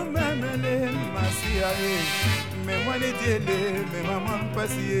oh mamalel masia mais moi les diele mais maman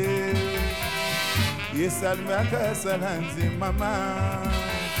passier ye salmaka salanzi mama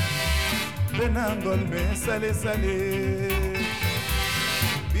benangol me sale sale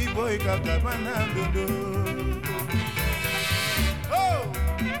biboy kakabana ndondo oh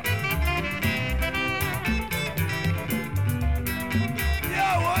ya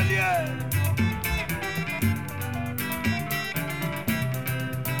walie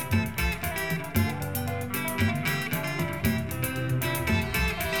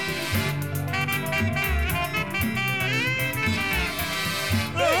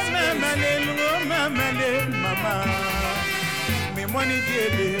mama mais moi ni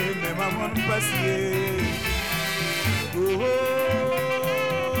diele mais maman passier oh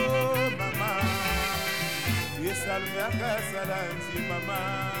mama ye salve a casa lanzi mama.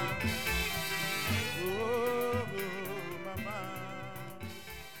 Oh, mama.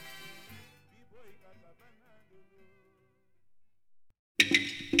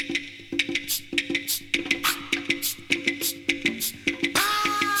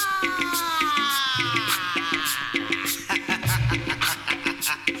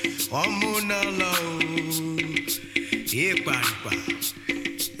 Omunalo, epa.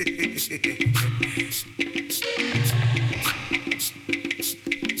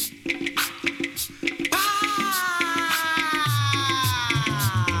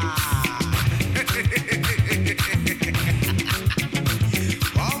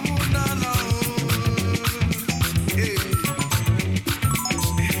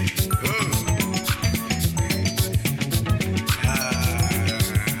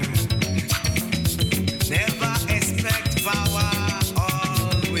 Never expect power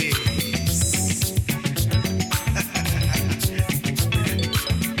always.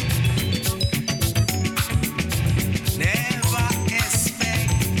 Never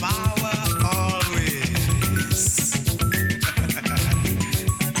expect power always.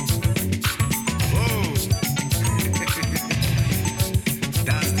 Oh,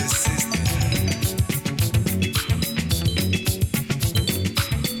 that's the system.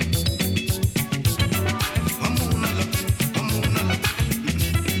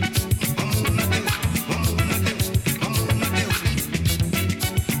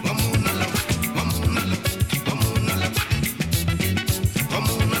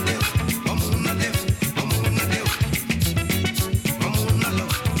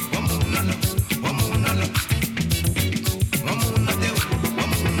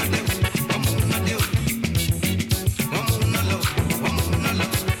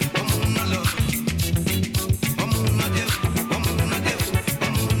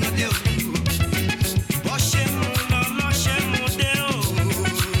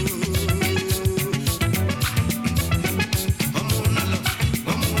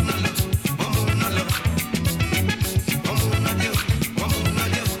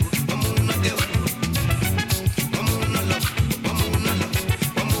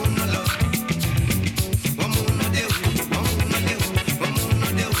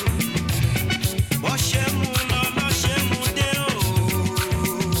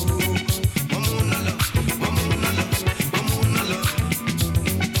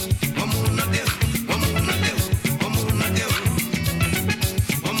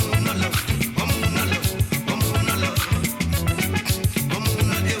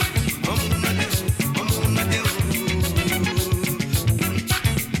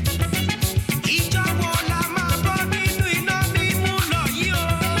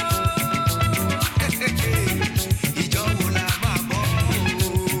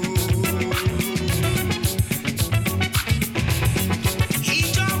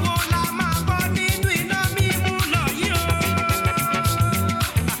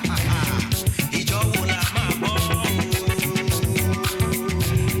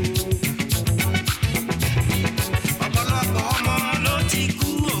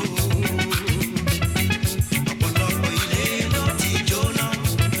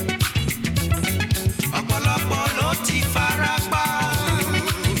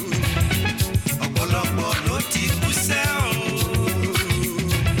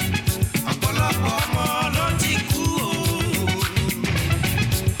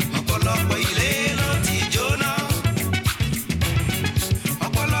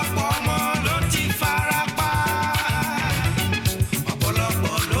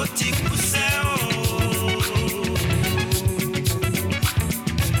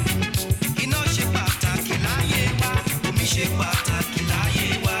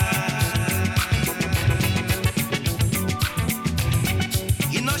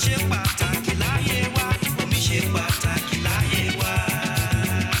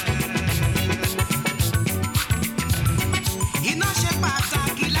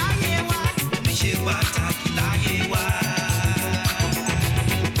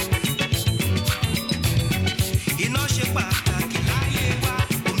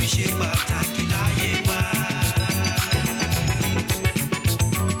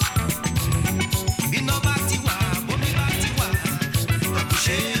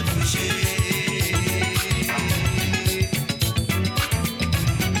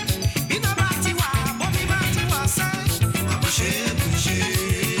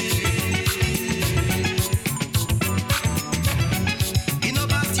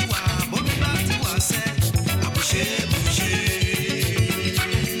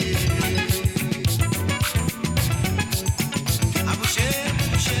 Boucher,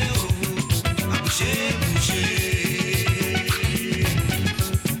 boucher, oh, boucher, boucher.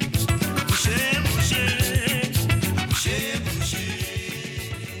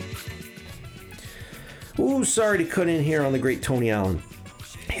 sorry to cut in here on the great Tony Allen.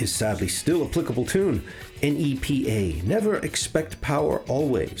 His sadly still applicable tune, NEPA, Never Expect Power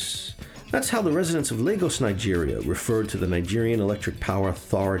Always. That's how the residents of Lagos, Nigeria referred to the Nigerian Electric Power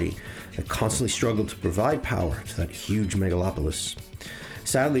Authority that constantly struggled to provide power to that huge megalopolis.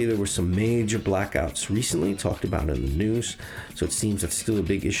 Sadly, there were some major blackouts recently, talked about in the news, so it seems that's still a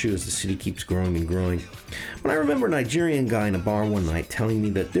big issue as the city keeps growing and growing. But I remember a Nigerian guy in a bar one night telling me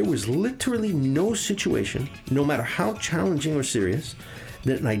that there was literally no situation, no matter how challenging or serious,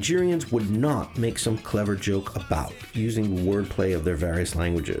 that Nigerians would not make some clever joke about, using the wordplay of their various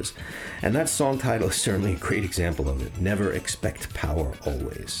languages. And that song title is certainly a great example of it. Never expect power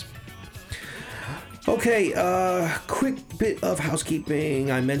always. Okay, quick bit of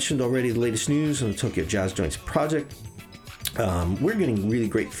housekeeping. I mentioned already the latest news on the Tokyo Jazz Joints project. We're getting really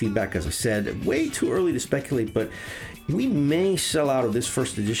great feedback, as I said. Way too early to speculate, but we may sell out of this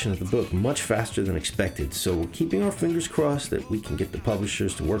first edition of the book much faster than expected. So we're keeping our fingers crossed that we can get the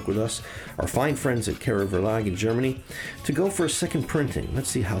publishers to work with us, our fine friends at Kara Verlag in Germany, to go for a second printing. Let's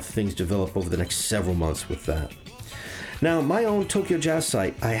see how things develop over the next several months with that. Now, my own Tokyo Jazz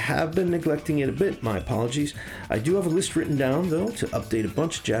site, I have been neglecting it a bit, my apologies. I do have a list written down, though, to update a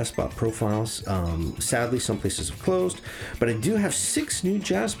bunch of jazz spot profiles. Sadly, some places have closed, but I do have 6 new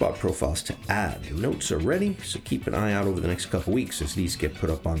jazz spot profiles to add. The notes are ready, so keep an eye out over the next couple weeks as these get put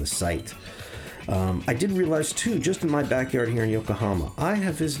up on the site. I did realize, too, just in my backyard here in Yokohama, I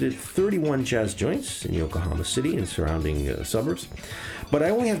have visited 31 jazz joints in Yokohama City and surrounding suburbs, but I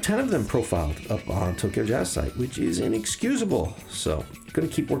only have 10 of them profiled up on Tokyo Jazz site, which is inexcusable. So, going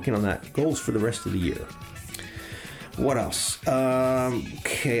to keep working on that. Goals for the rest of the year. What else?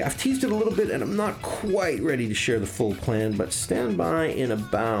 Okay, I've teased it a little bit, and I'm not quite ready to share the full plan, but stand by in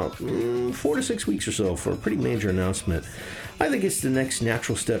about 4 to 6 weeks or so for a pretty major announcement. I think it's the next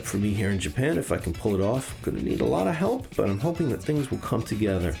natural step for me here in Japan if I can pull it off. I'm going to need a lot of help, but I'm hoping that things will come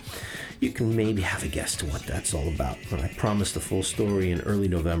together. You can maybe have a guess to what that's all about, but I promise the full story in early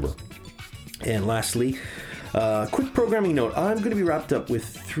November. And lastly, quick programming note. I'm going to be wrapped up with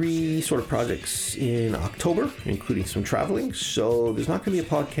 3 sort of projects in October, including some traveling, so there's not going to be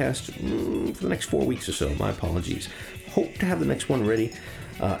a podcast for the next 4 weeks or so. My apologies. Hope to have the next one ready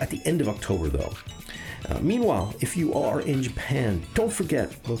at the end of October, though. Meanwhile, if you are in Japan, don't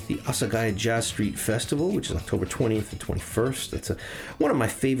forget both the Asagaya Jazz Street Festival, which is October 20th and 21st. That's one of my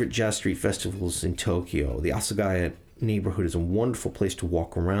favorite jazz street festivals in Tokyo. The Asagaya neighborhood is a wonderful place to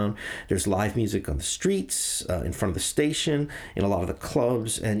walk around. There's live music on the streets, in front of the station, in a lot of the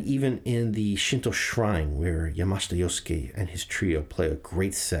clubs, and even in the Shinto shrine where Yamashita Yosuke and his trio play a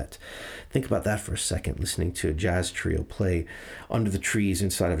great set. Think about that for a second, listening to a jazz trio play under the trees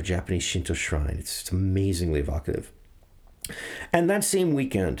inside of a Japanese Shinto shrine. It's amazingly evocative. And that same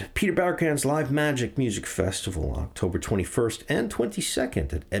weekend, Peter Barkan's Live Magic Music Festival, October 21st and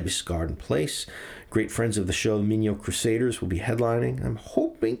 22nd at Ebis Garden Place. Great friends of the show, the Minyo Crusaders, will be headlining. I'm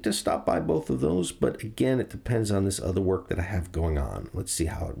hoping to stop by both of those, but again, it depends on this other work that I have going on. Let's see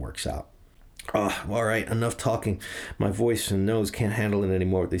how it works out. All right, enough talking. My voice and nose can't handle it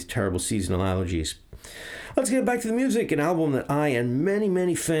anymore with these terrible seasonal allergies. Let's get back to the music, an album that I and many,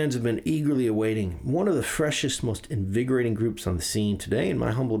 many fans have been eagerly awaiting. One of the freshest, most invigorating groups on the scene today, in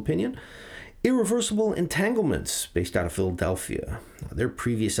my humble opinion. IrreversibleEntanglements, based out of Philadelphia. Their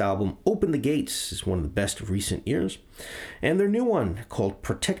previous album, Open the Gates, is one of the best of recent years. And their new one, called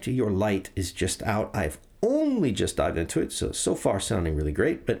Protect Your Light, is just out. I've only just dived into it, so far sounding really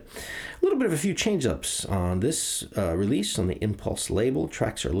great, but a little bit of a few change-ups on this release on the Impulse label.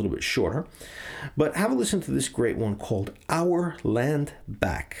 Tracks are a little bit shorter, but have a listen to this great one called Our Land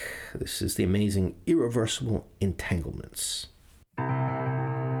Back. This is the amazing Irreversible Entanglements.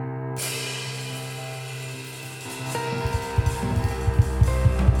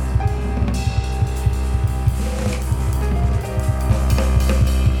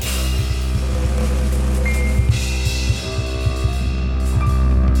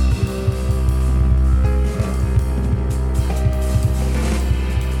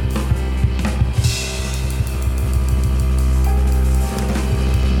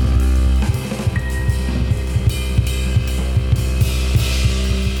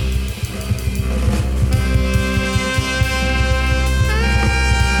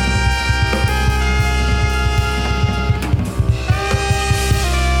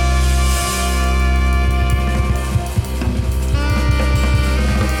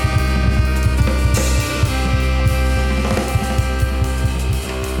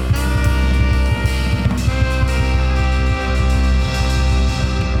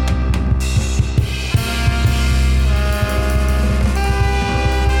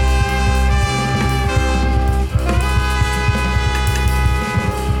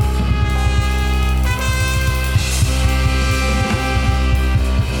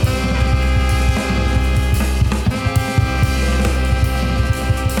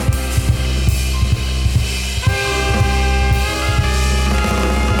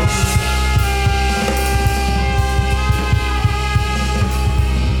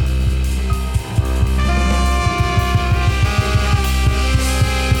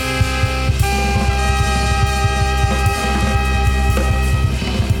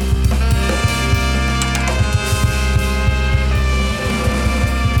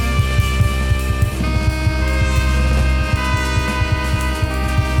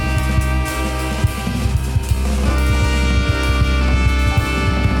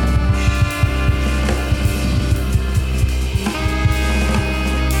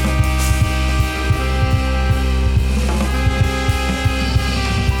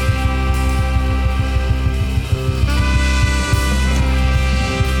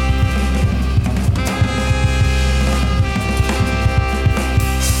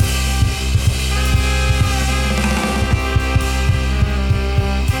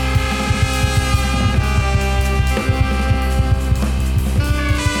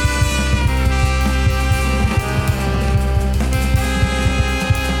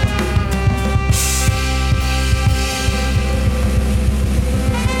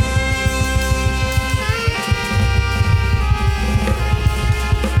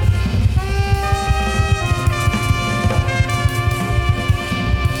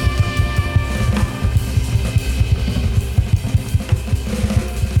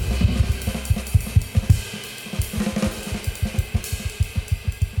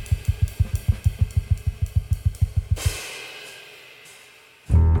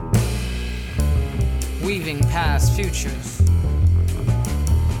 weaving past futures,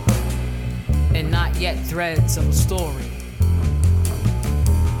 and not yet threads of a story,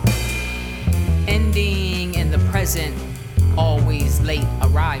 ending in the present, always late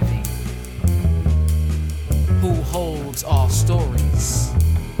arriving. Who holds all stories?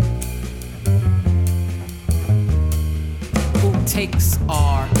 Who takes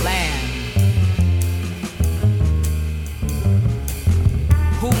our land?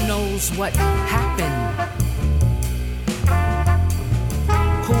 Who knows what happened?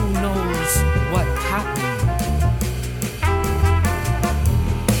 Who knows what happened?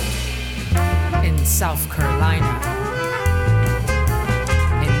 In South Carolina,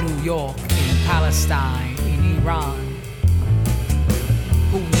 in New York, in Palestine, in Iran.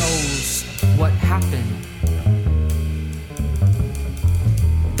 Who knows what happened?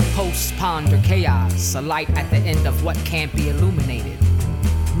 Post-ponder chaos, a light at the end of what can't be illuminated.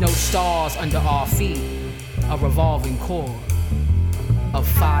 No stars under our feet, a revolving core of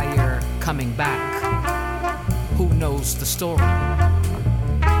fire coming back. Who knows the story?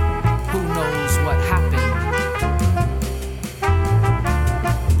 Who knows what happened?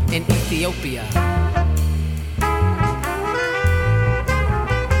 In Ethiopia,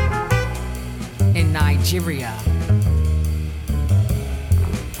 in Nigeria,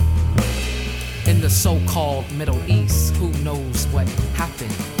 in the so-called Middle East, who knows what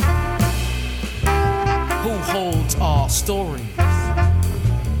happened? Who holds our stories?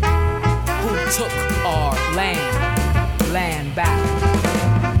 Who took our land back?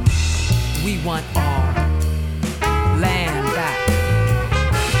 We want our land back.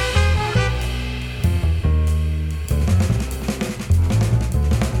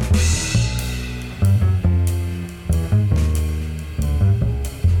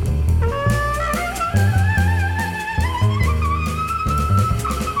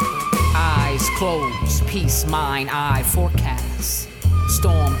 Close, peace, mine, eye, forecast.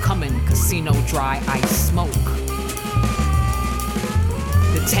 Storm coming, casino, dry ice, smoke.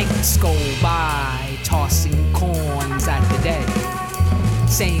 The tanks go by, tossing coins at the dead.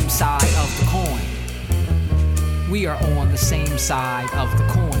 Same side of the coin. We are on the same side of the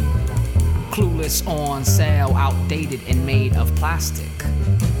coin. Clueless, on sale, outdated and made of plastic.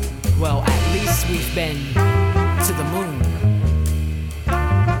 Well, at least we've been to the moon.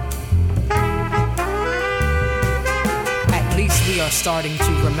 We are starting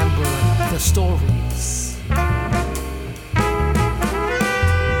to remember the stories.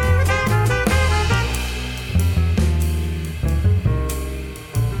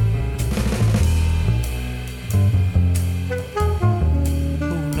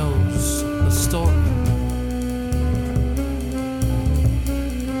 Who knows the story?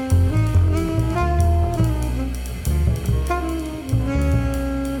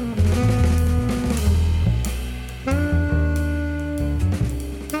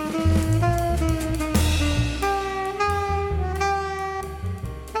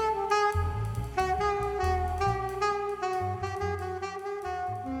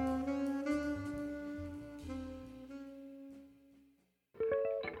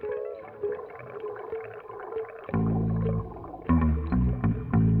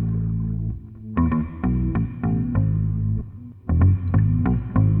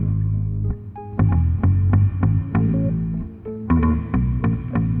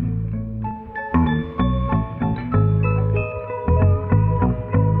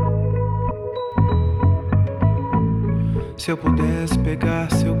 Se eu pudesse pegar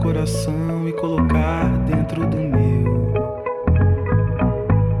seu coração e colocar dentro do meu,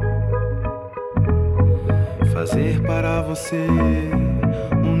 fazer para você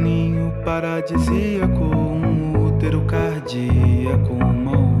um ninho paradisíaco, um útero cardíaco,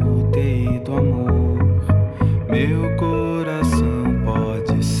 uma UTI do amor. Meu coração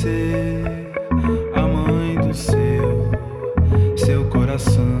pode ser a mãe do seu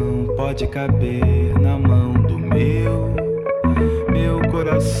coração pode caber na mão do meu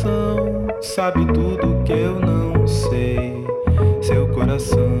coração sabe tudo que eu não sei. Seu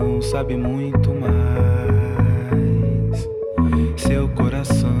coração sabe muito mais. Seu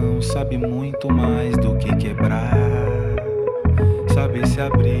coração sabe muito mais do que quebrar. Sabe se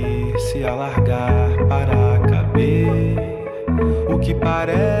abrir, se alargar para caber. O que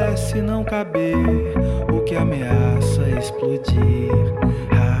parece não caber, o que ameaça explodir,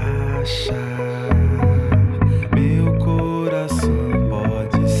 rachar. Meu coração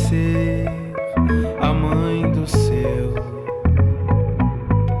pode ser a mãe do seu.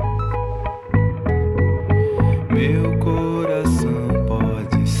 Meu coração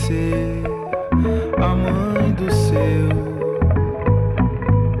pode ser a mãe do seu.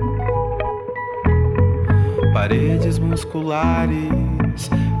 paredes musculares,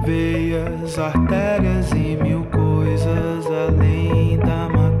 veias, artérias e mil coisas além da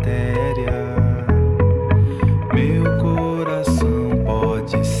matéria. Meu coração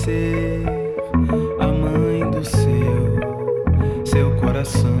pode ser a mãe do seu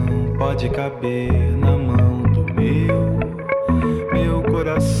coração pode caber na mão do meu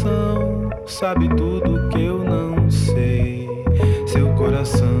coração sabe tudo que eu não sei, seu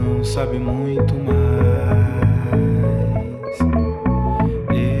coração sabe muito mais.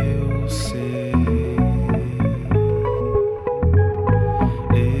 Eu sei,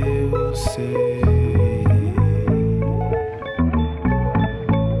 eu sei.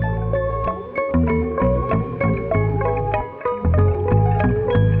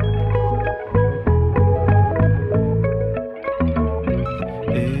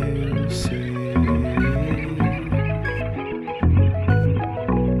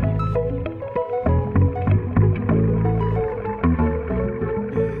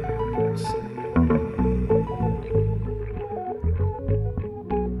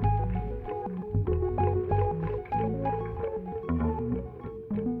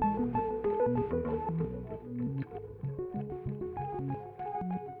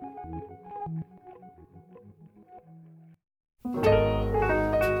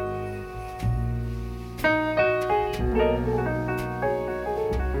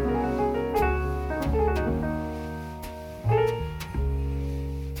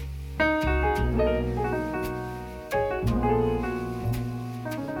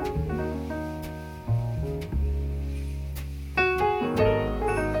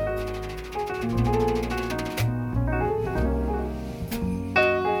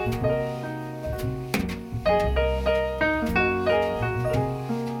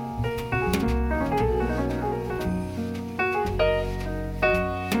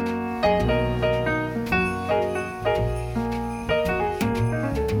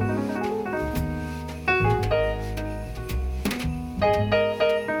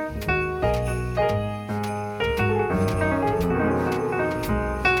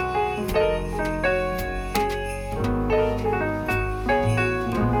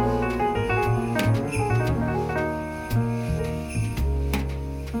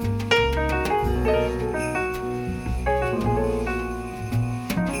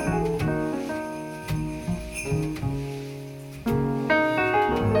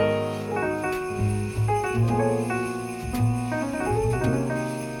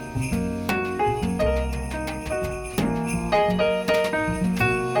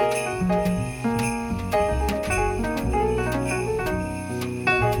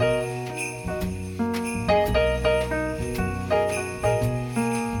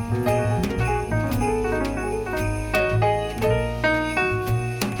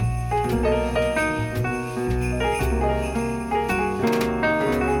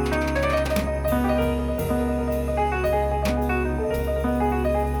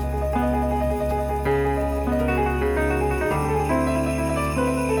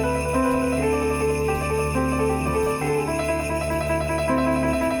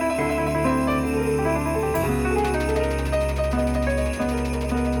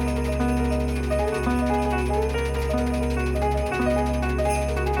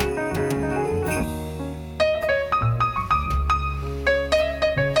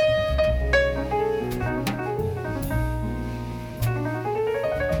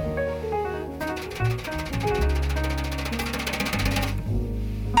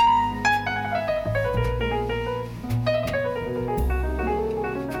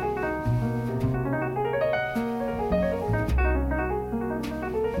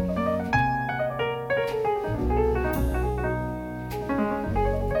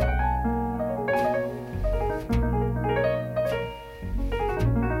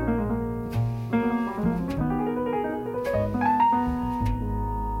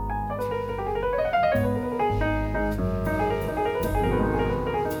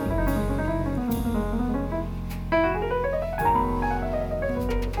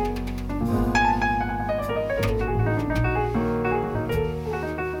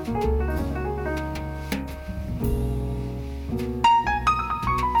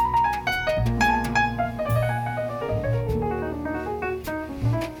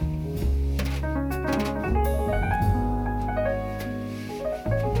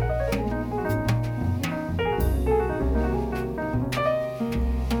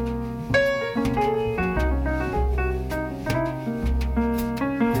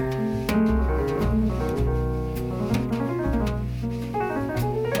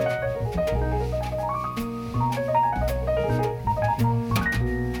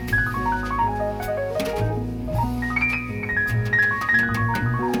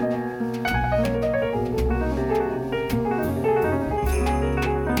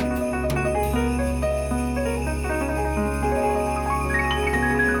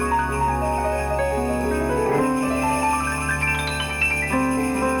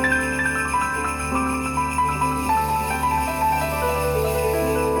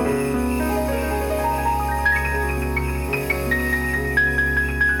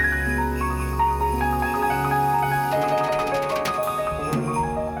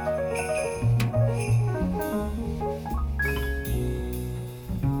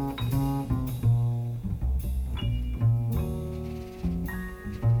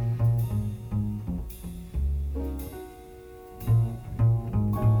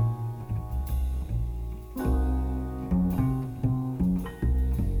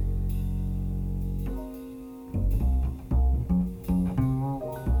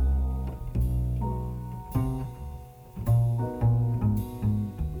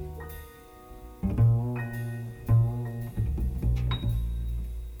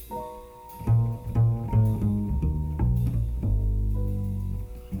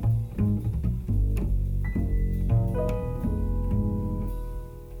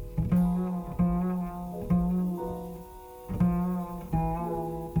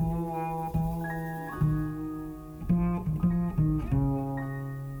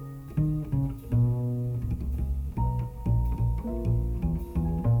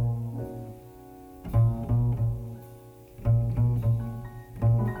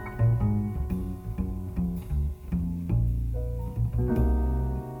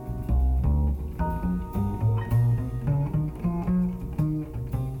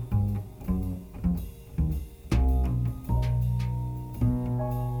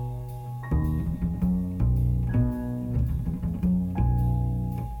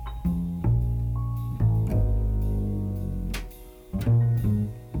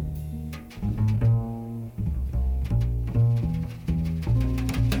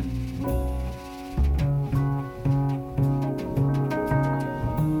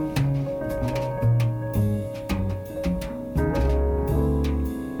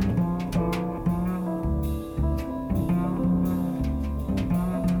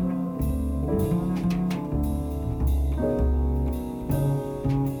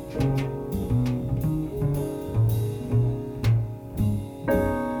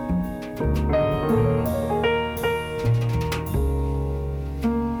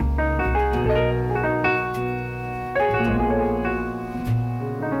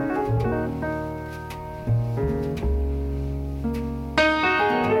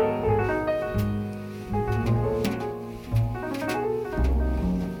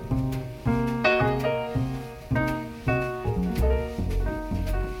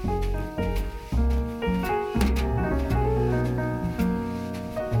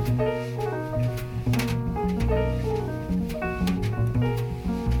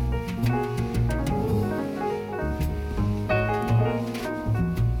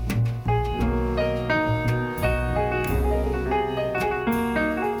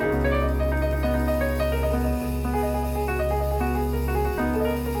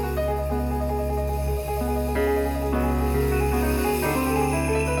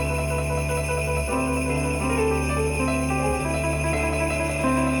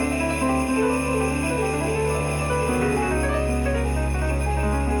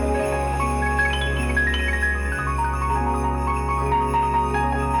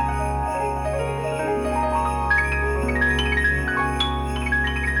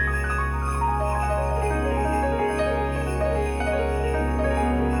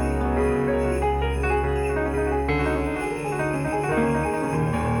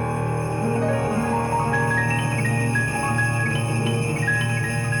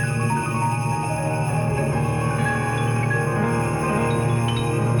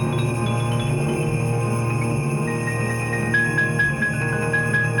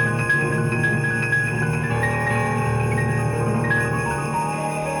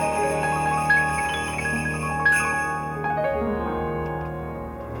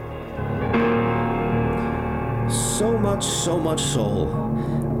 so much soul.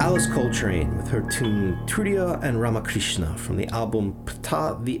 Alice Coltrane with her tune Turiya and Ramakrishna from the album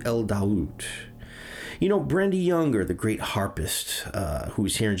Ptah the El Daoud. You know, Brandy Younger, the great harpist, who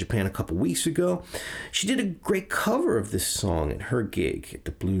was here in Japan a couple weeks ago, she did a great cover of this song at her gig at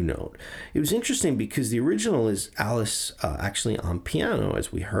the Blue Note. It was interesting because the original is Alice actually on piano,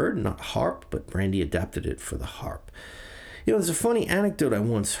 as we heard, not harp, but Brandy adapted it for the harp. You know, there's a funny anecdote I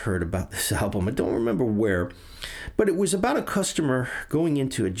once heard about this album. I don't remember where, but it was about a customer going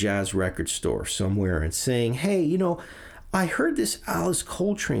into a jazz record store somewhere and saying, hey, you know, I heard this Alice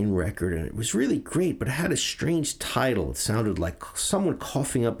Coltrane record and it was really great, but it had a strange title. It sounded like someone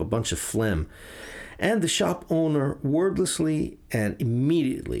coughing up a bunch of phlegm. And the shop owner wordlessly and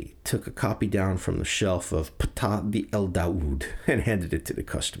immediately took a copy down from the shelf of Ptah the El Daoud and handed it to the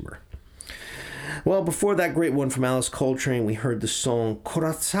customer. Well, before that great one from Alice Coltrane, we heard the song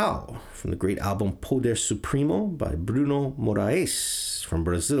Coração from the great album Poder Supremo by Bruno Moraes from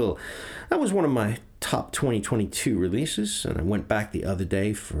Brazil. That was one of my top 2022 releases, and I went back the other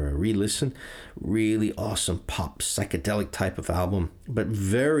day for a re-listen. Really awesome pop psychedelic type of album, but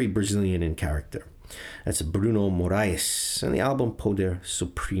very Brazilian in character. That's Bruno Moraes and the album Poder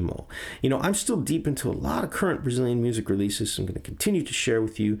Supremo. You know, I'm still deep into a lot of current Brazilian music releases. I'm going to continue to share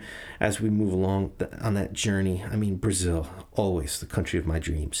with you as we move along on that journey. I mean, Brazil, always the country of my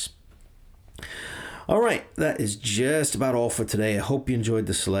dreams. All right, that is just about all for today. I hope you enjoyed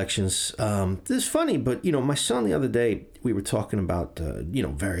the selections. This is funny, but, you know, my son the other day, we were talking about,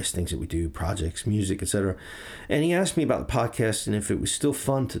 various things that we do, projects, music, etc. And he asked me about the podcast and if it was still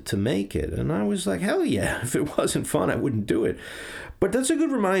fun to make it. And I was like, hell yeah, if it wasn't fun, I wouldn't do it. But that's a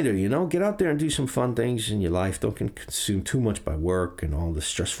good reminder, you know, get out there and do some fun things in your life. Don't get consumed too much by work and all the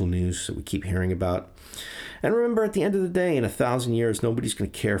stressful news that we keep hearing about. And remember, at the end of the day, in 1,000 years, nobody's going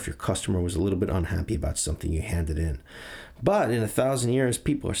to care if your customer was a little bit unhappy about something you handed in. But in 1,000 years,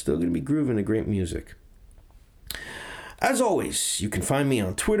 people are still going to be grooving to great music. As always, you can find me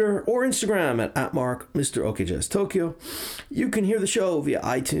on Twitter or Instagram at Mr. O.K.Jazz Tokyo. You can hear the show via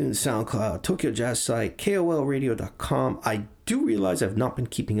iTunes, SoundCloud, Tokyo Jazz site, KOLradio.com. I do realize I've not been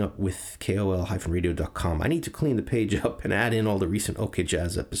keeping up with KOL-radio.com. I need to clean the page up and add in all the recent OK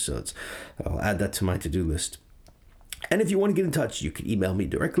Jazz episodes. I'll add that to my to-do list. And if you want to get in touch, you can email me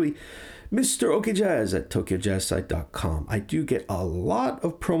directly, Mr. O.K.Jazz at TokyoJazzSite.com. I do get a lot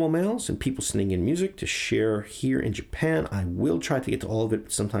of promo mails and people sending in music to share here in Japan. I will try to get to all of it,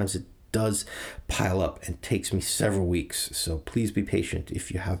 but sometimes it does pile up and takes me several weeks. So please be patient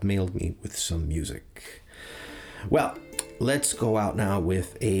if you have mailed me with some music. Well, let's go out now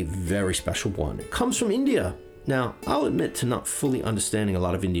with a very special one. It comes from India. Now, I'll admit to not fully understanding a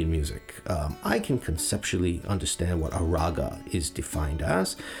lot of Indian music. I can conceptually understand what a raga is defined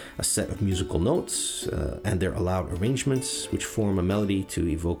as, a set of musical notes and their allowed arrangements which form a melody to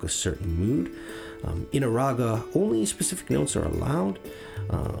evoke a certain mood. In a raga, only specific notes are allowed.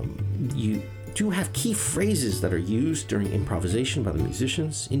 You do have key phrases that are used during improvisation by the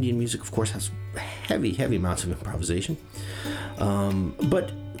musicians. Indian music, of course, has heavy amounts of improvisation.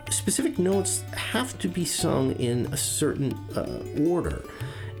 But specific notes have to be sung in a certain order,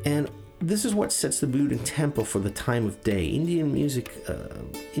 and this is what sets the mood and tempo for the time of day. Indian music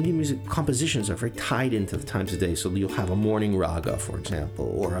compositions are very tied into the times of day, so you'll have a morning raga, for example,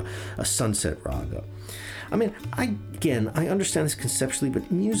 or a sunset raga. I mean, I understand this conceptually, but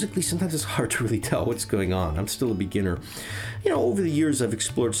musically, sometimes it's hard to really tell what's going on. I'm still a beginner. You know, over the years, I've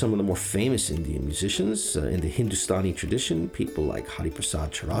explored some of the more famous Indian musicians in the Hindustani tradition, people like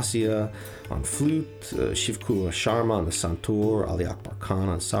Hariprasad Chaurasia on flute, Shiv Kumar Sharma on the santoor, Ali Akbar Khan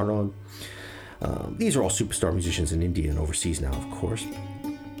on sarod. These are all superstar musicians in India and overseas now, of course.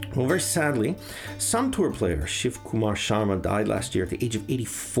 Well, very sadly, santoor player Shiv Kumar Sharma died last year at the age of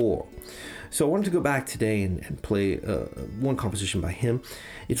 84. So I wanted to go back today and play one composition by him.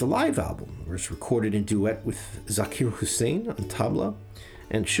 It's a live album where it's recorded in duet with Zakir Hussain on tabla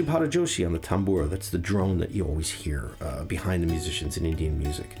and Shubhara Joshi on the tambura. That's the drone that you always hear behind the musicians in Indian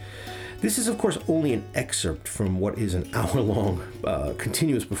music. This is, of course, only an excerpt from what is an hour-long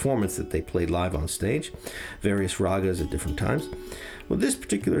continuous performance that they played live on stage, various ragas at different times. Well, this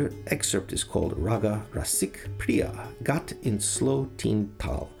particular excerpt is called Raga Rasik Priya, Gat in Slow Teen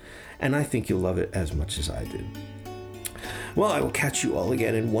Tal, and I think you'll love it as much as I did. Well, I will catch you all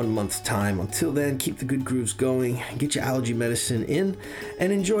again in 1 month's time. Until then, keep the good grooves going, get your allergy medicine in,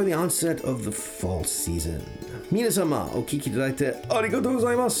 and enjoy the onset of the fall season. Minasama, o kiki itadaite arigatou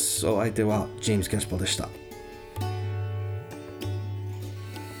gozaimasu. O aite wa James Gaspar deshita.